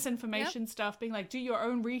 misinformation stuff, being like, do your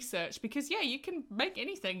own research. Because, you can make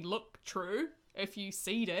anything look true if you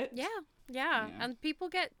seed it. Yeah, and people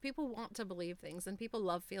want to believe things, and people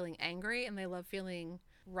love feeling angry, and they love feeling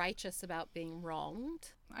righteous about being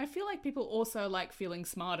wronged. I feel like people also like feeling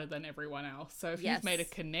smarter than everyone else. So if you've made a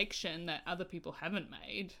connection that other people haven't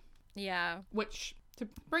made, which, to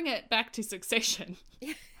bring it back to Succession,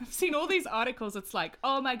 I've seen all these articles. It's like,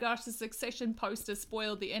 oh my gosh, the Succession poster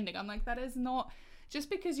spoiled the ending. I'm like, that is not. Just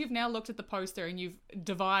because you've now looked at the poster and you've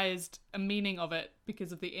devised a meaning of it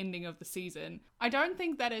because of the ending of the season, I don't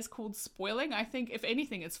think that is called spoiling. I think, if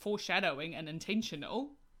anything, it's foreshadowing and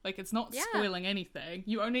intentional. Like, it's not spoiling anything.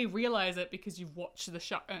 You only realize it because you've watched the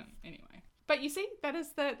show. Anyway. But you see,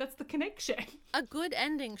 that's the connection. A good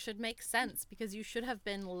ending should make sense because you should have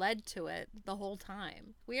been led to it the whole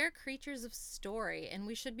time. We are creatures of story, and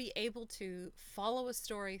we should be able to follow a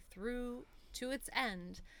story through to its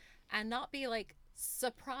end and not be, like,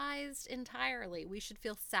 surprised entirely. We should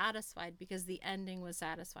feel satisfied because the ending was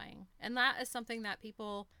satisfying. And that is something that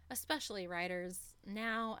people, especially writers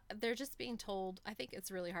now, they're just being told. I think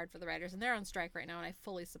it's really hard for the writers, and they're on strike right now, and I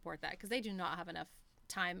fully support that because they do not have enough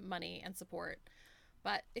time, money, and support.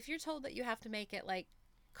 But if you're told that you have to make it, like,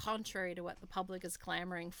 contrary to what the public is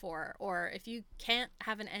clamoring for, or if you can't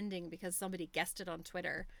have an ending because somebody guessed it on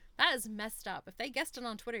Twitter, that is messed up. If they guessed it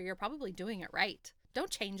on Twitter, you're probably doing it right.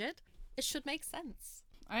 Don't change it. It should make sense.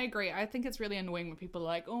 I agree. I think it's really annoying when people are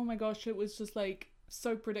like, oh my gosh, it was just like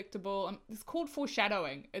so predictable. It's called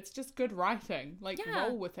foreshadowing. It's just good writing. Like,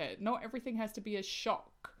 roll with it. Not everything has to be a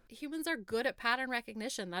shock. Humans are good at pattern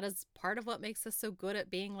recognition. That is part of what makes us so good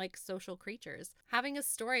at being like social creatures. Having a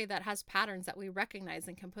story that has patterns that we recognize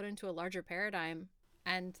and can put into a larger paradigm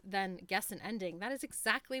and then guess an ending, that is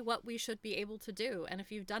exactly what we should be able to do. And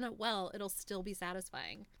if you've done it well, it'll still be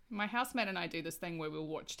satisfying. My housemate and I do this thing where we'll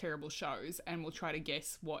watch terrible shows and we'll try to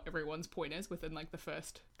guess what everyone's point is within like the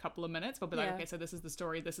first couple of minutes. We'll be like, okay, so this is the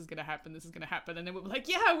story, this is going to happen, this is going to happen. And then we'll be like,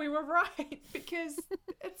 yeah, we were right. Because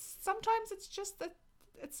sometimes it's just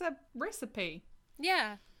it's a recipe.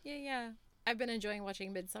 Yeah. I've been enjoying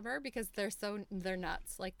watching Midsummer because they're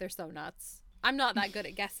nuts. Like, they're so nuts. I'm not that good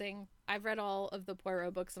at guessing. I've read all of the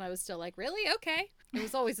Poirot books and I was still like, really? Okay. It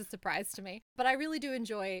was always a surprise to me. But I really do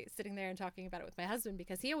enjoy sitting there and talking about it with my husband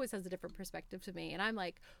because he always has a different perspective to me. And I'm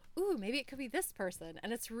like, ooh, maybe it could be this person.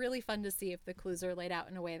 And it's really fun to see if the clues are laid out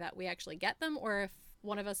in a way that we actually get them or if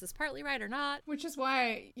one of us is partly right or not. Which is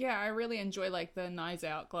why, I really enjoy like the Knives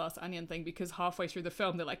Out Glass Onion thing because halfway through the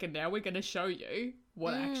film, they're like, and now we're going to show you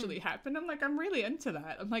what actually happened. I'm like, I'm really into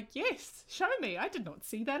that. I'm like, yes, show me. I did not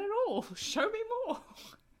see that at all. Show me more.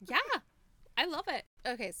 Yeah, I love it.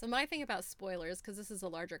 Okay, so my thing about spoilers, because this is a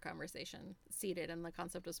larger conversation seated in the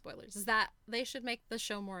concept of spoilers, is that they should make the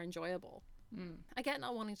show more enjoyable. I get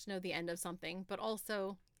not wanting to know the end of something, but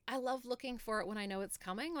also I love looking for it when I know it's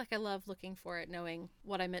coming. Like, I love looking for it knowing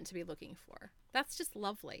what I meant to be looking for. That's just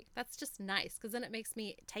lovely. That's just nice, because then it makes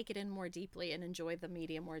me take it in more deeply and enjoy the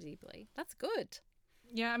media more deeply. That's good.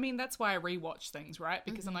 Yeah, I mean, that's why I rewatch things, right?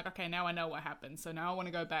 Because I'm like, okay, now I know what happened. So now I want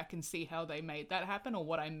to go back and see how they made that happen or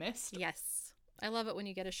what I missed. Yes. I love it when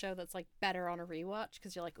you get a show that's like better on a rewatch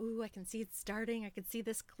because you're like, ooh, I can see it starting. I can see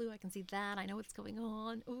this clue. I can see that. I know what's going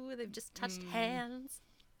on. Ooh, they've just touched hands.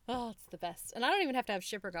 Oh, it's the best. And I don't even have to have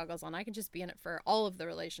shipper goggles on. I can just be in it for all of the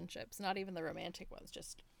relationships, not even the romantic ones,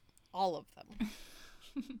 just all of them.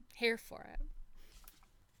 Here for it.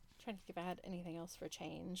 I'm trying to think if I had anything else for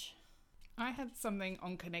change. I had something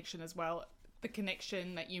on connection as well. The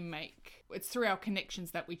connection that you make, it's through our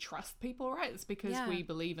connections that we trust people, right? It's because we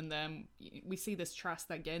believe in them. We see this trust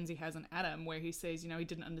that Gansey has in Adam, where he says, you know, he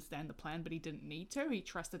didn't understand the plan, but he didn't need to. He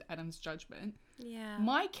trusted Adam's judgment. Yeah.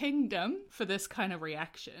 My kingdom for this kind of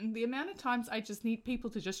reaction, the amount of times I just need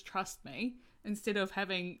people to just trust me instead of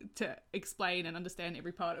having to explain and understand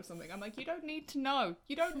every part of something. I'm like, you don't need to know.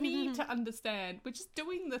 You don't need to understand. We're just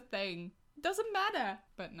doing the thing. It doesn't matter.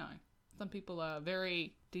 But no. Some people are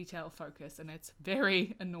very detail focused and it's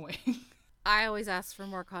very annoying. I always ask for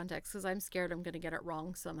more context because I'm scared I'm going to get it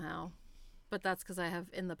wrong somehow. But that's because I have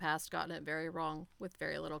in the past gotten it very wrong with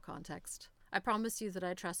very little context. I promise you that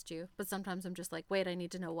I trust you, but sometimes I'm just like, wait, I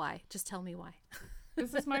need to know why. Just tell me why.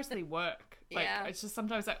 This is mostly work. Like, it's just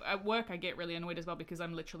sometimes at work I get really annoyed as well because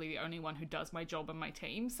I'm literally the only one who does my job in my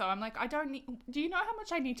team. So I'm like, do you know how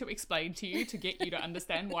much I need to explain to you to get you to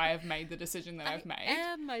understand why I've made the decision that I've made? I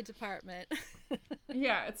am my department.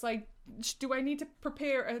 Yeah, it's like, do I need to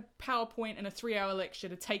prepare a PowerPoint and a 3-hour lecture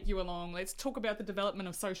to take you along? Let's talk about the development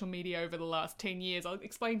of social media over the last 10 years. I'll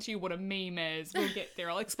explain to you what a meme is. We'll get there.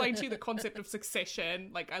 I'll explain to you the concept of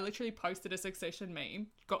Succession. Like, I literally posted a Succession meme,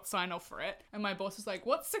 got sign off for it, and my boss was like,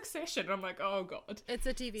 what's Succession? And I'm like, oh god. It's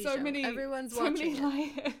a TV show. Everyone's watching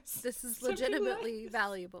it. This is legitimately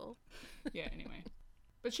valuable. Yeah, anyway.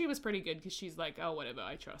 But she was pretty good because she's like, oh, whatever,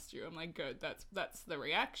 I trust you. I'm like, good, that's the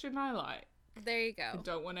reaction I like. There you go. I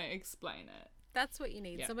don't want to explain it. That's what you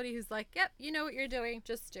need. Yeah. Somebody who's like, yep, you know what you're doing,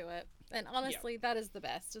 just do it. And honestly, that is the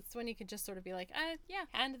best. It's when you can just sort of be like,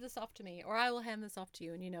 hand this off to me, or I will hand this off to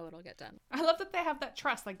you, and you know it'll get done. I love that they have that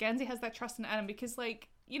trust. Like, Gansey has that trust in Adam because, like,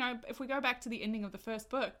 you know, if we go back to the ending of the first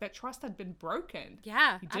book, that trust had been broken.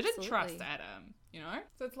 Yeah, he didn't trust Adam, you know?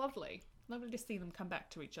 So it's lovely. Lovely to see them come back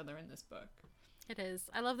to each other in this book. It is.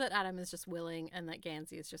 I love that Adam is just willing and that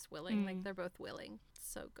Gansey is just willing. Like, they're both willing.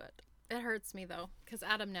 It's so good. It hurts me, though, because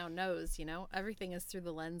Adam now knows, you know, everything is through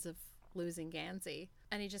the lens of losing Gansey,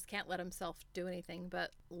 and he just can't let himself do anything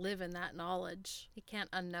but live in that knowledge. He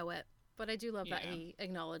can't unknow it. But I do love that he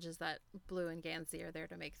acknowledges that Blue and Gansey are there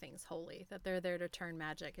to make things holy, that they're there to turn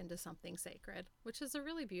magic into something sacred, which is a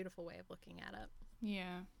really beautiful way of looking at it.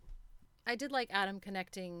 Yeah. I did like Adam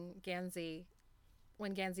connecting Gansey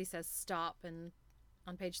when Gansey says stop and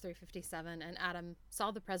on page 357, and Adam saw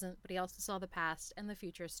the present, but he also saw the past and the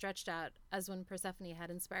future stretched out as when Persephone had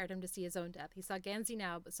inspired him to see his own death. He saw Gansey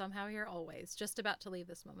now, but somehow here always, just about to leave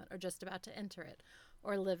this moment, or just about to enter it,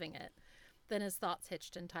 or living it. Then his thoughts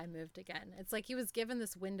hitched and time moved again. It's like he was given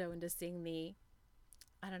this window into seeing the,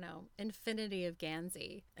 I don't know, infinity of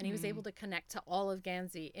Gansey, and he was able to connect to all of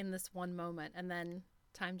Gansey in this one moment, and then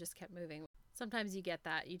time just kept moving. Sometimes you get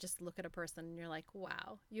that. You just look at a person and you're like,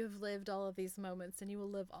 wow, you have lived all of these moments and you will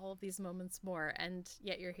live all of these moments more, and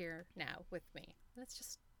yet you're here now with me. That's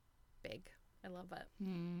just big. I love it.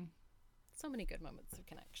 So many good moments of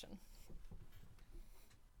connection.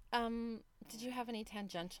 Did you have any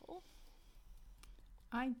tangential?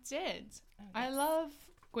 I did. Oh, yes. I love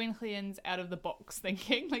Gwenllian's out of the box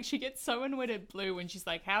thinking. Like, she gets so annoyed at Blue when she's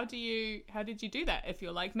like, how did you do that if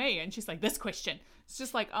you're like me? And she's like, this question. It's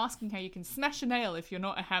just like asking how you can smash a nail if you're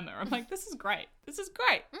not a hammer. I'm like, this is great. This is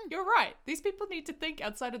great. You're right. These people need to think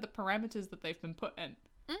outside of the parameters that they've been put in.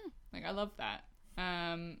 Like, I love that.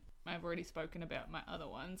 I've already spoken about my other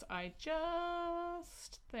ones. I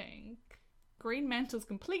just think Green Mantle's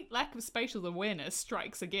complete lack of spatial awareness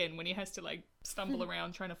strikes again when he has to, like, stumble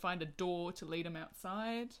around trying to find a door to lead him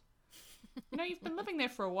outside. You know, you've been living there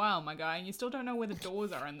for a while, my guy, and you still don't know where the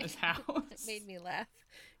doors are in this house. It made me laugh.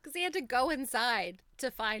 Because he had to go inside to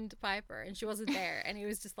find Piper, and she wasn't there. And he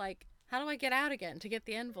was just like, how do I get out again to get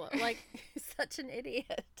the envelope? Like, he's such an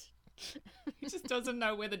idiot. He just doesn't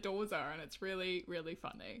know where the doors are, and it's really, really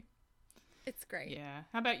funny. It's great. Yeah.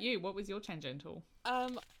 How about you? What was your tangential?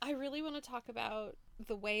 I really want to talk about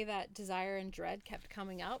the way that desire and dread kept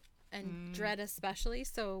coming up, and dread especially.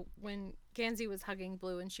 So when Gansey was hugging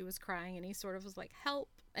Blue and she was crying, and he sort of was like, help,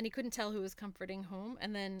 and he couldn't tell who was comforting whom,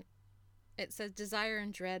 and then it says desire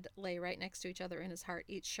and dread lay right next to each other in his heart,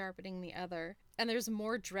 each sharpening the other. And there's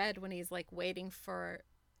more dread when he's like waiting for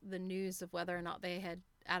the news of whether or not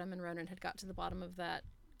Adam and Ronan had got to the bottom of that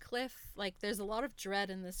cliff. Like, there's a lot of dread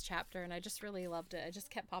in this chapter, and I just really loved it. It just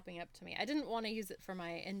kept popping up to me. I didn't want to use it for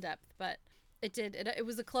my in-depth, but it did. It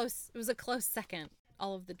was a close second.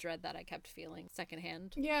 all of the dread that I kept feeling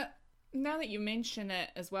secondhand. Yeah, now that you mention it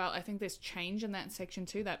as well, I think there's change in that section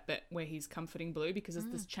too, that bit where he's comforting Blue, because it's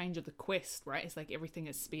this change of the quest, right? It's like everything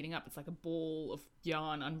is speeding up. It's like a ball of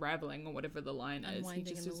yarn unraveling, or whatever the line is. He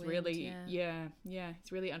just is really,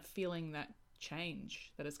 he's really feeling that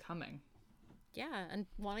change that is coming. Yeah, and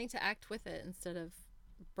wanting to act with it instead of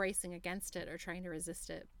bracing against it or trying to resist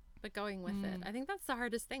it, but going with it. I think that's the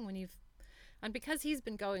hardest thing when you've, and because he's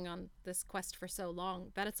been going on this quest for so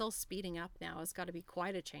long, that it's all speeding up now has got to be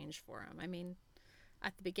quite a change for him. I mean,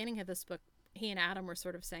 at the beginning of this book, he and Adam were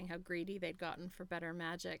sort of saying how greedy they'd gotten for better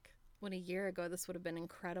magic, when a year ago this would have been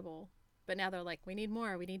incredible. But now they're like, we need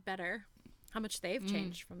more, we need better. How much they've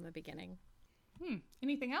changed from the beginning.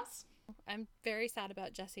 Anything else? I'm very sad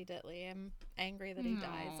about Jesse Ditley. I'm angry that he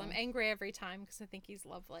dies. I'm angry every time because I think he's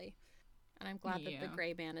lovely. And I'm glad that the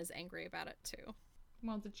Grey Man is angry about it too.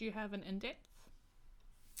 Well, did you have an in-depth?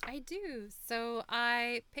 I do. So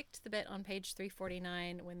I picked the bit on page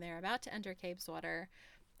 349 when they're about to enter Cape's-Water,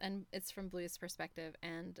 and it's from Blue's perspective,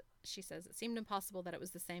 and she says, it seemed impossible that it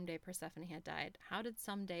was the same day Persephone had died. How did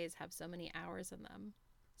some days have so many hours in them?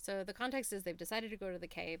 So the context is they've decided to go to the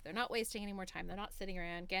cave. They're not wasting any more time. They're not sitting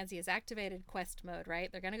around. Gansey has activated quest mode,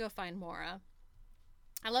 right? They're going to go find Mora.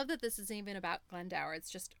 I love that this isn't even about Glendower. It's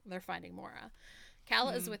just they're finding Mora.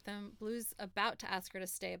 Calla is with them. Blue's about to ask her to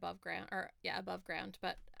stay above ground,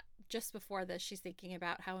 but just before this, she's thinking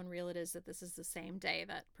about how unreal it is that this is the same day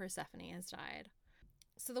that Persephone has died.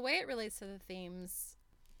 So the way it relates to the themes,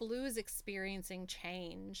 Blue is experiencing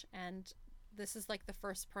change, and this is like the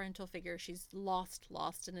first parental figure she's lost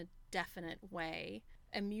in a definite way.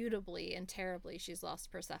 Immutably and terribly, she's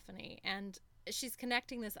lost Persephone, and she's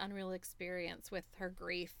connecting this unreal experience with her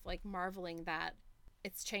grief, like marveling that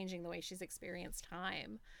it's changing the way she's experienced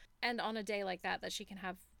time. And on a day like that she can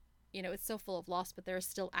have, it's so full of loss, but there are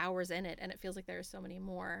still hours in it, and it feels like there are so many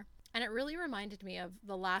more. And it really reminded me of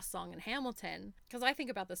the last song in Hamilton, because I think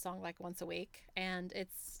about this song like once a week, and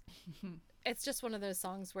it's just one of those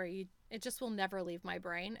songs where it just will never leave my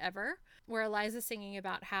brain ever, where Eliza's singing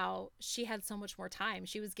about how she had so much more time.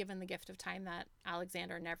 She was given the gift of time that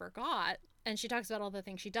Alexander never got. And she talks about all the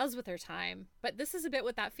things she does with her time. But this is a bit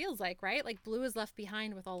what that feels like, right? Like Blue is left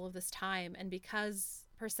behind with all of this time. And because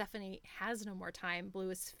Persephone has no more time, Blue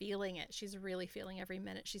is feeling it. She's really feeling every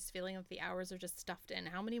minute. She's feeling that the hours are just stuffed in.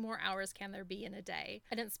 How many more hours can there be in a day?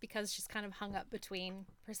 And it's because she's kind of hung up between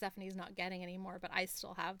Persephone's not getting any more, but I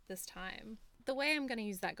still have this time. The way I'm going to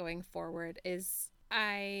use that going forward is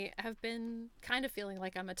I have been kind of feeling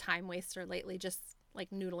like I'm a time waster lately, just like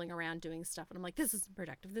noodling around doing stuff, and I'm like, this isn't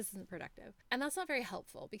productive, and that's not very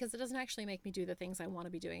helpful, because it doesn't actually make me do the things I want to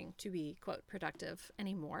be doing to be, quote, productive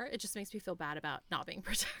anymore. It just makes me feel bad about not being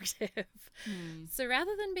productive. So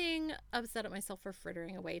rather than being upset at myself for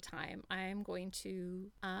frittering away time, I'm going to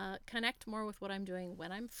connect more with what I'm doing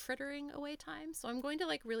when I'm frittering away time. So I'm going to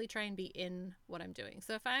like really try and be in what I'm doing.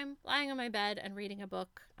 So if I'm lying on my bed and reading a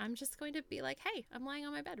book, I'm just going to be like, hey, I'm lying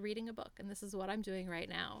on my bed reading a book, and this is what I'm doing right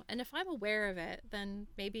now. And if I'm aware of it, then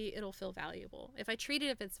maybe it'll feel valuable. If I treat it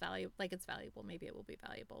if it's valuable, maybe it will be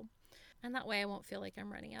valuable. And that way I won't feel like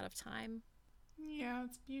I'm running out of time. Yeah,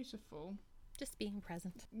 it's beautiful. Just being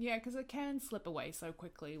present. Yeah, because it can slip away so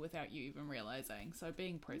quickly without you even realizing. So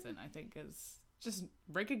being present, I think, is just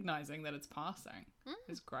recognizing that it's passing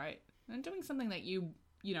is great. And doing something that you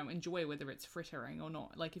enjoy, whether it's frittering or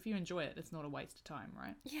not. Like, if you enjoy it, it's not a waste of time,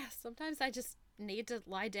 right? Yeah, sometimes I just need to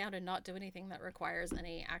lie down and not do anything that requires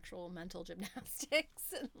any actual mental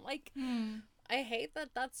gymnastics. And like, I hate that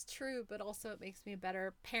that's true, but also it makes me a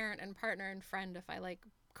better parent and partner and friend if I like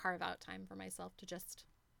carve out time for myself to just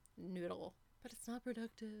noodle. But it's not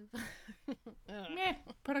productive. Yeah,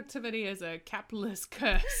 productivity is a capitalist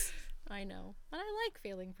curse. I know. But I like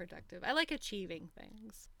feeling productive. I like achieving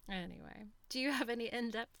things. Anyway, do you have any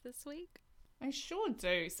in-depth this week? I sure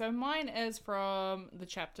do. So mine is from the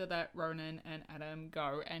chapter that Ronan and Adam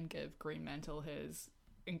go and give Greenmantle his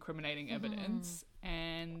incriminating evidence.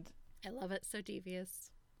 And I love it. So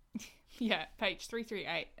devious. Yeah, page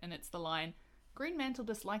 338, and it's the line, Greenmantle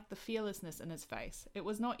disliked the fearlessness in his face. It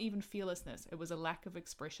was not even fearlessness. It was a lack of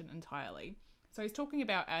expression entirely. So he's talking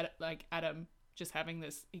about Adam just having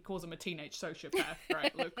this, he calls him a teenage sociopath,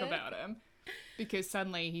 right, look about him. Because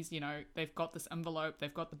suddenly he's, they've got this envelope,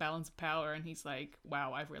 they've got the balance of power, and he's like,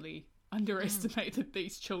 wow, I've really underestimated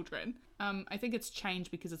these children. I think it's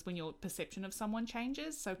changed because it's when your perception of someone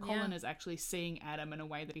changes. So Colin is actually seeing Adam in a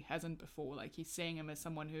way that he hasn't before. Like, he's seeing him as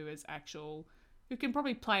someone who can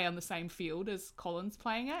probably play on the same field as Colin's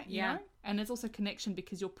playing at, you know? And there's also connection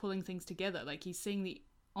because you're pulling things together. Like, he's seeing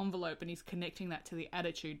envelope, and he's connecting that to the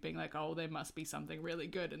attitude, being like, oh, there must be something really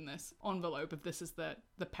good in this envelope if this is the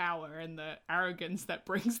power and the arrogance that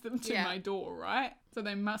brings them to my door, right? So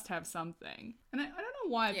they must have something. And I don't know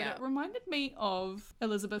why, but it reminded me of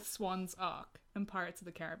Elizabeth Swann's arc in Pirates of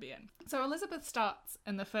the Caribbean. So Elizabeth starts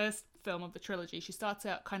in the first film of the trilogy, she starts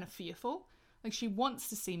out kind of fearful. Like, she wants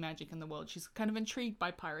to see magic in the world. She's kind of intrigued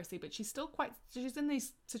by piracy, but she's in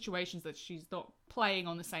these situations that she's not playing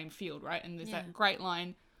on the same field, right? And there's that great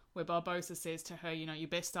line where Barbossa says to her, you know, you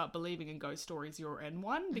best start believing in ghost stories, you're in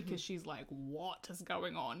one, because she's like, what is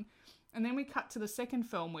going on? And then we cut to the second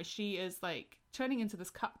film where she is like turning into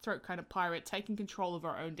this cutthroat kind of pirate, taking control of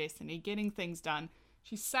her own destiny, getting things done.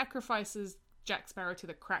 She sacrifices Jack Sparrow to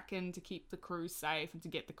the Kraken to keep the crew safe and to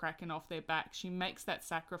get the Kraken off their back. She makes that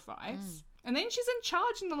sacrifice. And then she's in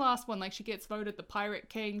charge in the last one. Like, she gets voted the Pirate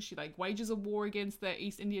King. She, like, wages a war against the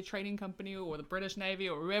East India Trading Company or the British Navy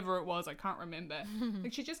or whoever it was. I can't remember.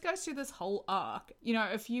 Like, she just goes through this whole arc. You know,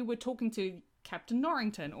 if you were talking to Captain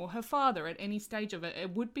Norrington or her father at any stage of it,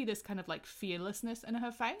 it would be this kind of, like, fearlessness in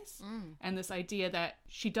her face. And this idea that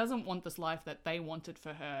she doesn't want this life that they wanted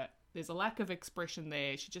for her. There's a lack of expression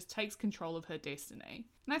there. She just takes control of her destiny.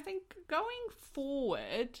 And I think going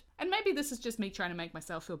forward, and maybe this is just me trying to make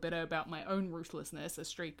myself feel better about my own ruthlessness, a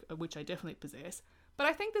streak of which I definitely possess, but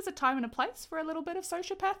I think there's a time and a place for a little bit of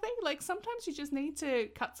sociopathy. Like, sometimes you just need to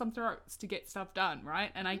cut some throats to get stuff done,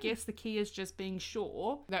 right? And I guess the key is just being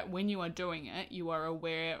sure that when you are doing it, you are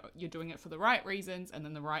aware you're doing it for the right reasons and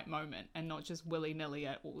in the right moment, and not just willy-nilly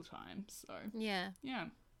at all times. So yeah.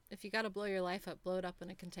 If you got to blow your life up, blow it up in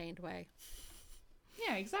a contained way.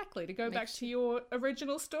 Yeah, exactly. To go back to your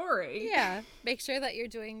original story. Yeah. Make sure that you're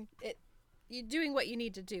doing it. You're doing what you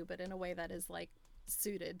need to do, but in a way that is, like,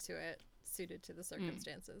 suited to the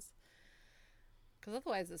circumstances. Because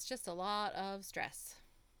otherwise, it's just a lot of stress.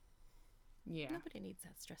 Yeah. Nobody needs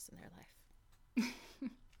that stress in their life.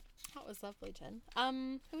 That was lovely, Jen.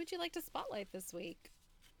 Who would you like to spotlight this week?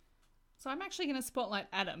 So I'm actually going to spotlight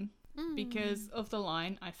Adam. Because of the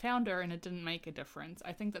line, I found her and it didn't make a difference.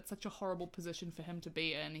 I think that's such a horrible position for him to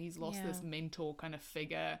be in. He's lost this mentor kind of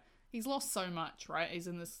figure. He's lost so much, right? He's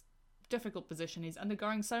in this difficult position. He's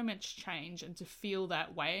undergoing so much change, and to feel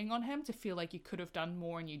that weighing on him, to feel like you could have done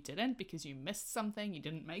more and you didn't because you missed something, you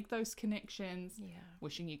didn't make those connections,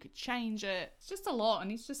 wishing you could change it. It's just a lot, and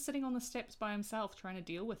he's just sitting on the steps by himself trying to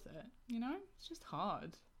deal with it, you know? It's just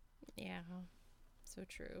hard. Yeah, so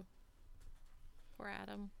true. Poor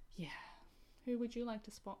Adam. Yeah. Who would you like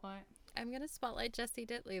to spotlight? I'm going to spotlight Jesse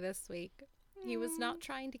Ditley this week. He was not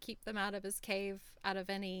trying to keep them out of his cave out of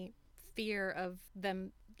any fear of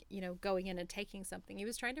them, you know, going in and taking something. He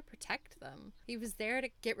was trying to protect them. He was there to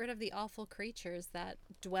get rid of the awful creatures that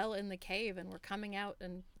dwell in the cave and were coming out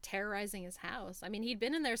and terrorizing his house. I mean, he'd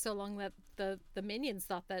been in there so long that the minions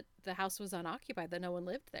thought that the house was unoccupied, that no one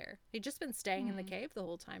lived there. He'd just been staying in the cave the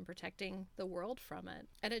whole time, protecting the world from it.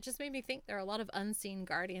 And it just made me think there are a lot of unseen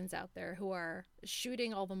guardians out there who are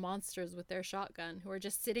shooting all the monsters with their shotgun, who are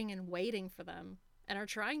just sitting and waiting for them and are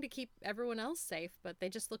trying to keep everyone else safe, but they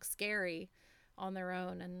just look scary on their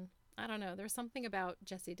own. And I don't know, there's something about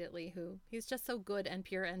Jesse Ditley who he's just so good and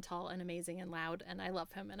pure and tall and amazing and loud, and I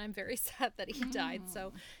love him, and I'm very sad that he died.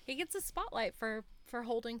 So he gets a spotlight for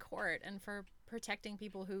holding court and for protecting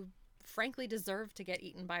people who frankly deserve to get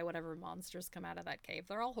eaten by whatever monsters come out of that cave.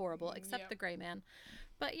 They're all horrible except the gray man,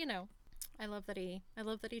 but you know, I love that he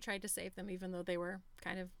tried to save them even though they were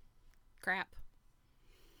kind of crap.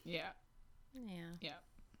 Yeah.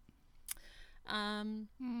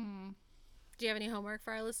 Do you have any homework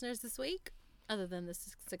for our listeners this week, other than the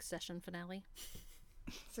Succession finale?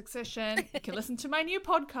 Succession. You can listen to my new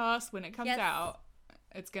podcast when it comes out.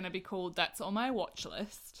 It's going to be called That's on My Watch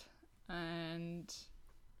List. And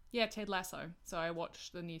yeah, Ted Lasso. So I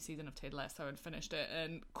watched the new season of Ted Lasso and finished it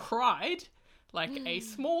and cried like a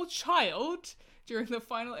small child during the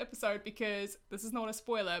final episode, because this is not a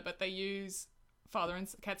spoiler, but they use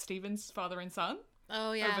Cat Stevens' father and son.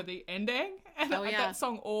 Oh, yeah. Over the ending. And that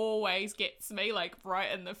song always gets me, like, right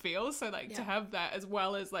in the feels. So, like, to have that as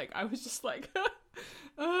well as, like, I was just like,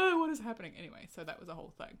 oh, what is happening? Anyway, so that was a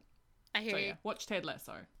whole thing. I hear you. Yeah, watch Ted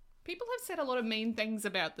Lasso. People have said a lot of mean things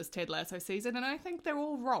about this Ted Lasso season, and I think they're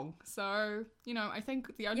all wrong. So, you know, I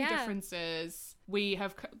think the only difference is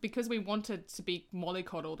because we wanted to be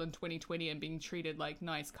mollycoddled in 2020 and being treated like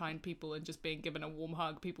nice, kind people and just being given a warm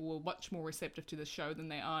hug, people were much more receptive to the show than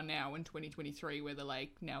they are now in 2023, where they're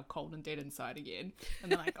like now cold and dead inside again.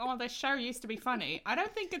 And they're like, oh, this show used to be funny. I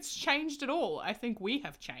don't think it's changed at all. I think we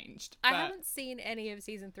have changed. I haven't seen any of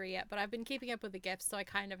season 3 yet, but I've been keeping up with the gifts, so I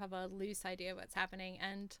kind of have a loose idea of what's happening.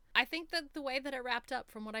 And I think that the way that it wrapped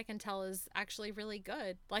up, from what I can tell, is actually really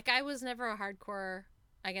good. Like, I was never a hardcore,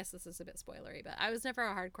 I guess this is a bit spoilery, but I was never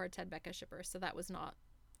a hardcore Ted Becca shipper, so that was not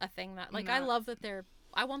a thing that, like, no. I love that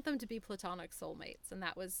I want them to be platonic soulmates, and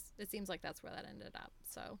it seems like that's where that ended up,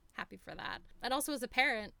 so happy for that. And also, as a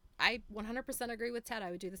parent, I 100% agree with Ted.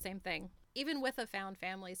 I would do the same thing. Even with a found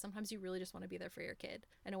family, sometimes you really just want to be there for your kid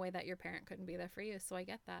in a way that your parent couldn't be there for you, so I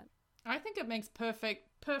get that. I think it makes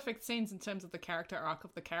perfect sense in terms of the character arc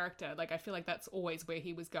of the character. Like, I feel like that's always where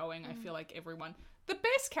he was going. I feel like the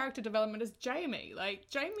best character development is Jamie. Like,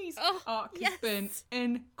 Jamie's arc has been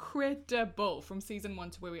incredible from season 1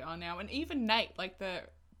 to where we are now. And even Nate, like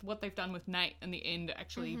what they've done with Nate in the end,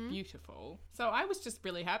 actually beautiful. So I was just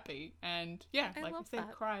really happy. And yeah, like you said,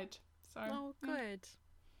 cried. So, good.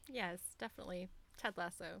 Yes, definitely. Ted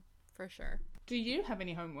Lasso, for sure. Do you have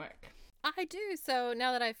any homework? I do. So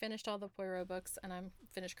now that I've finished all the Poirot books and I'm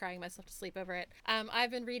finished crying myself to sleep over it,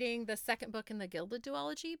 I've been reading the second book in the Gilded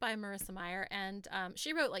Duology by Marissa Meyer, and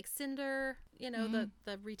she wrote like Cinder, the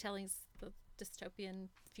retellings, the dystopian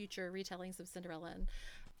future retellings of Cinderella, and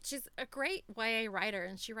she's a great YA writer,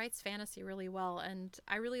 and she writes fantasy really well, and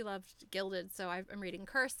I really loved Gilded, so I'm reading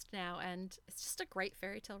Cursed now, and it's just a great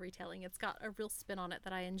fairy tale retelling. It's got a real spin on it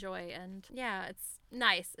that I enjoy, and yeah, it's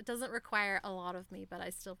nice. It doesn't require a lot of me, but I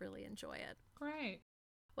still really enjoy it. Great.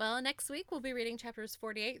 Well, next week we'll be reading chapters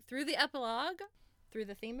 48 through the epilogue, through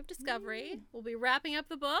the theme of discovery. We'll be wrapping up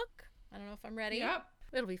the book. I don't know if I'm ready. Yep.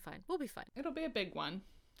 It'll be fine. We'll be fine. It'll be a big one.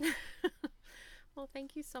 Well,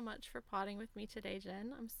 thank you so much for potting with me today,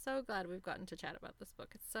 Jen. I'm so glad we've gotten to chat about this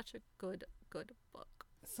book. It's such a good book.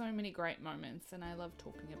 So many great moments, and I love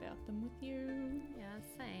talking about them with you. Yeah,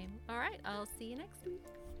 same. All right, I'll see you next week.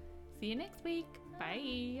 See you next week.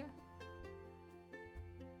 Bye.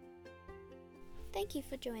 Thank you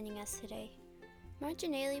for joining us today.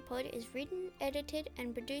 Marginalia Pod is written, edited,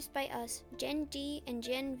 and produced by us, Jen D and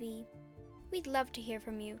Jen V. We'd love to hear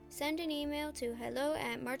from you. Send an email to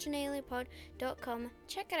hello@marginaliapod.com,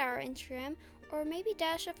 check out our Instagram, or maybe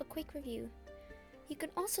dash off a quick review. You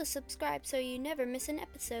can also subscribe so you never miss an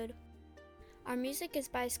episode. Our music is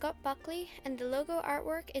by Scott Buckley, and the logo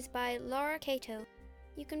artwork is by Laura Cato.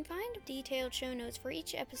 You can find detailed show notes for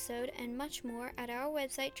each episode and much more at our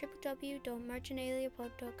website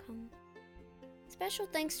www.marginaliapod.com. Special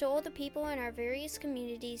thanks to all the people in our various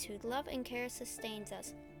communities whose love and care sustains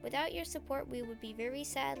us. Without your support, we would be very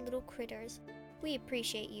sad little critters. We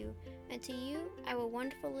appreciate you. And to you, our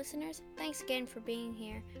wonderful listeners, thanks again for being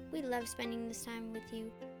here. We love spending this time with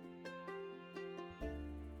you.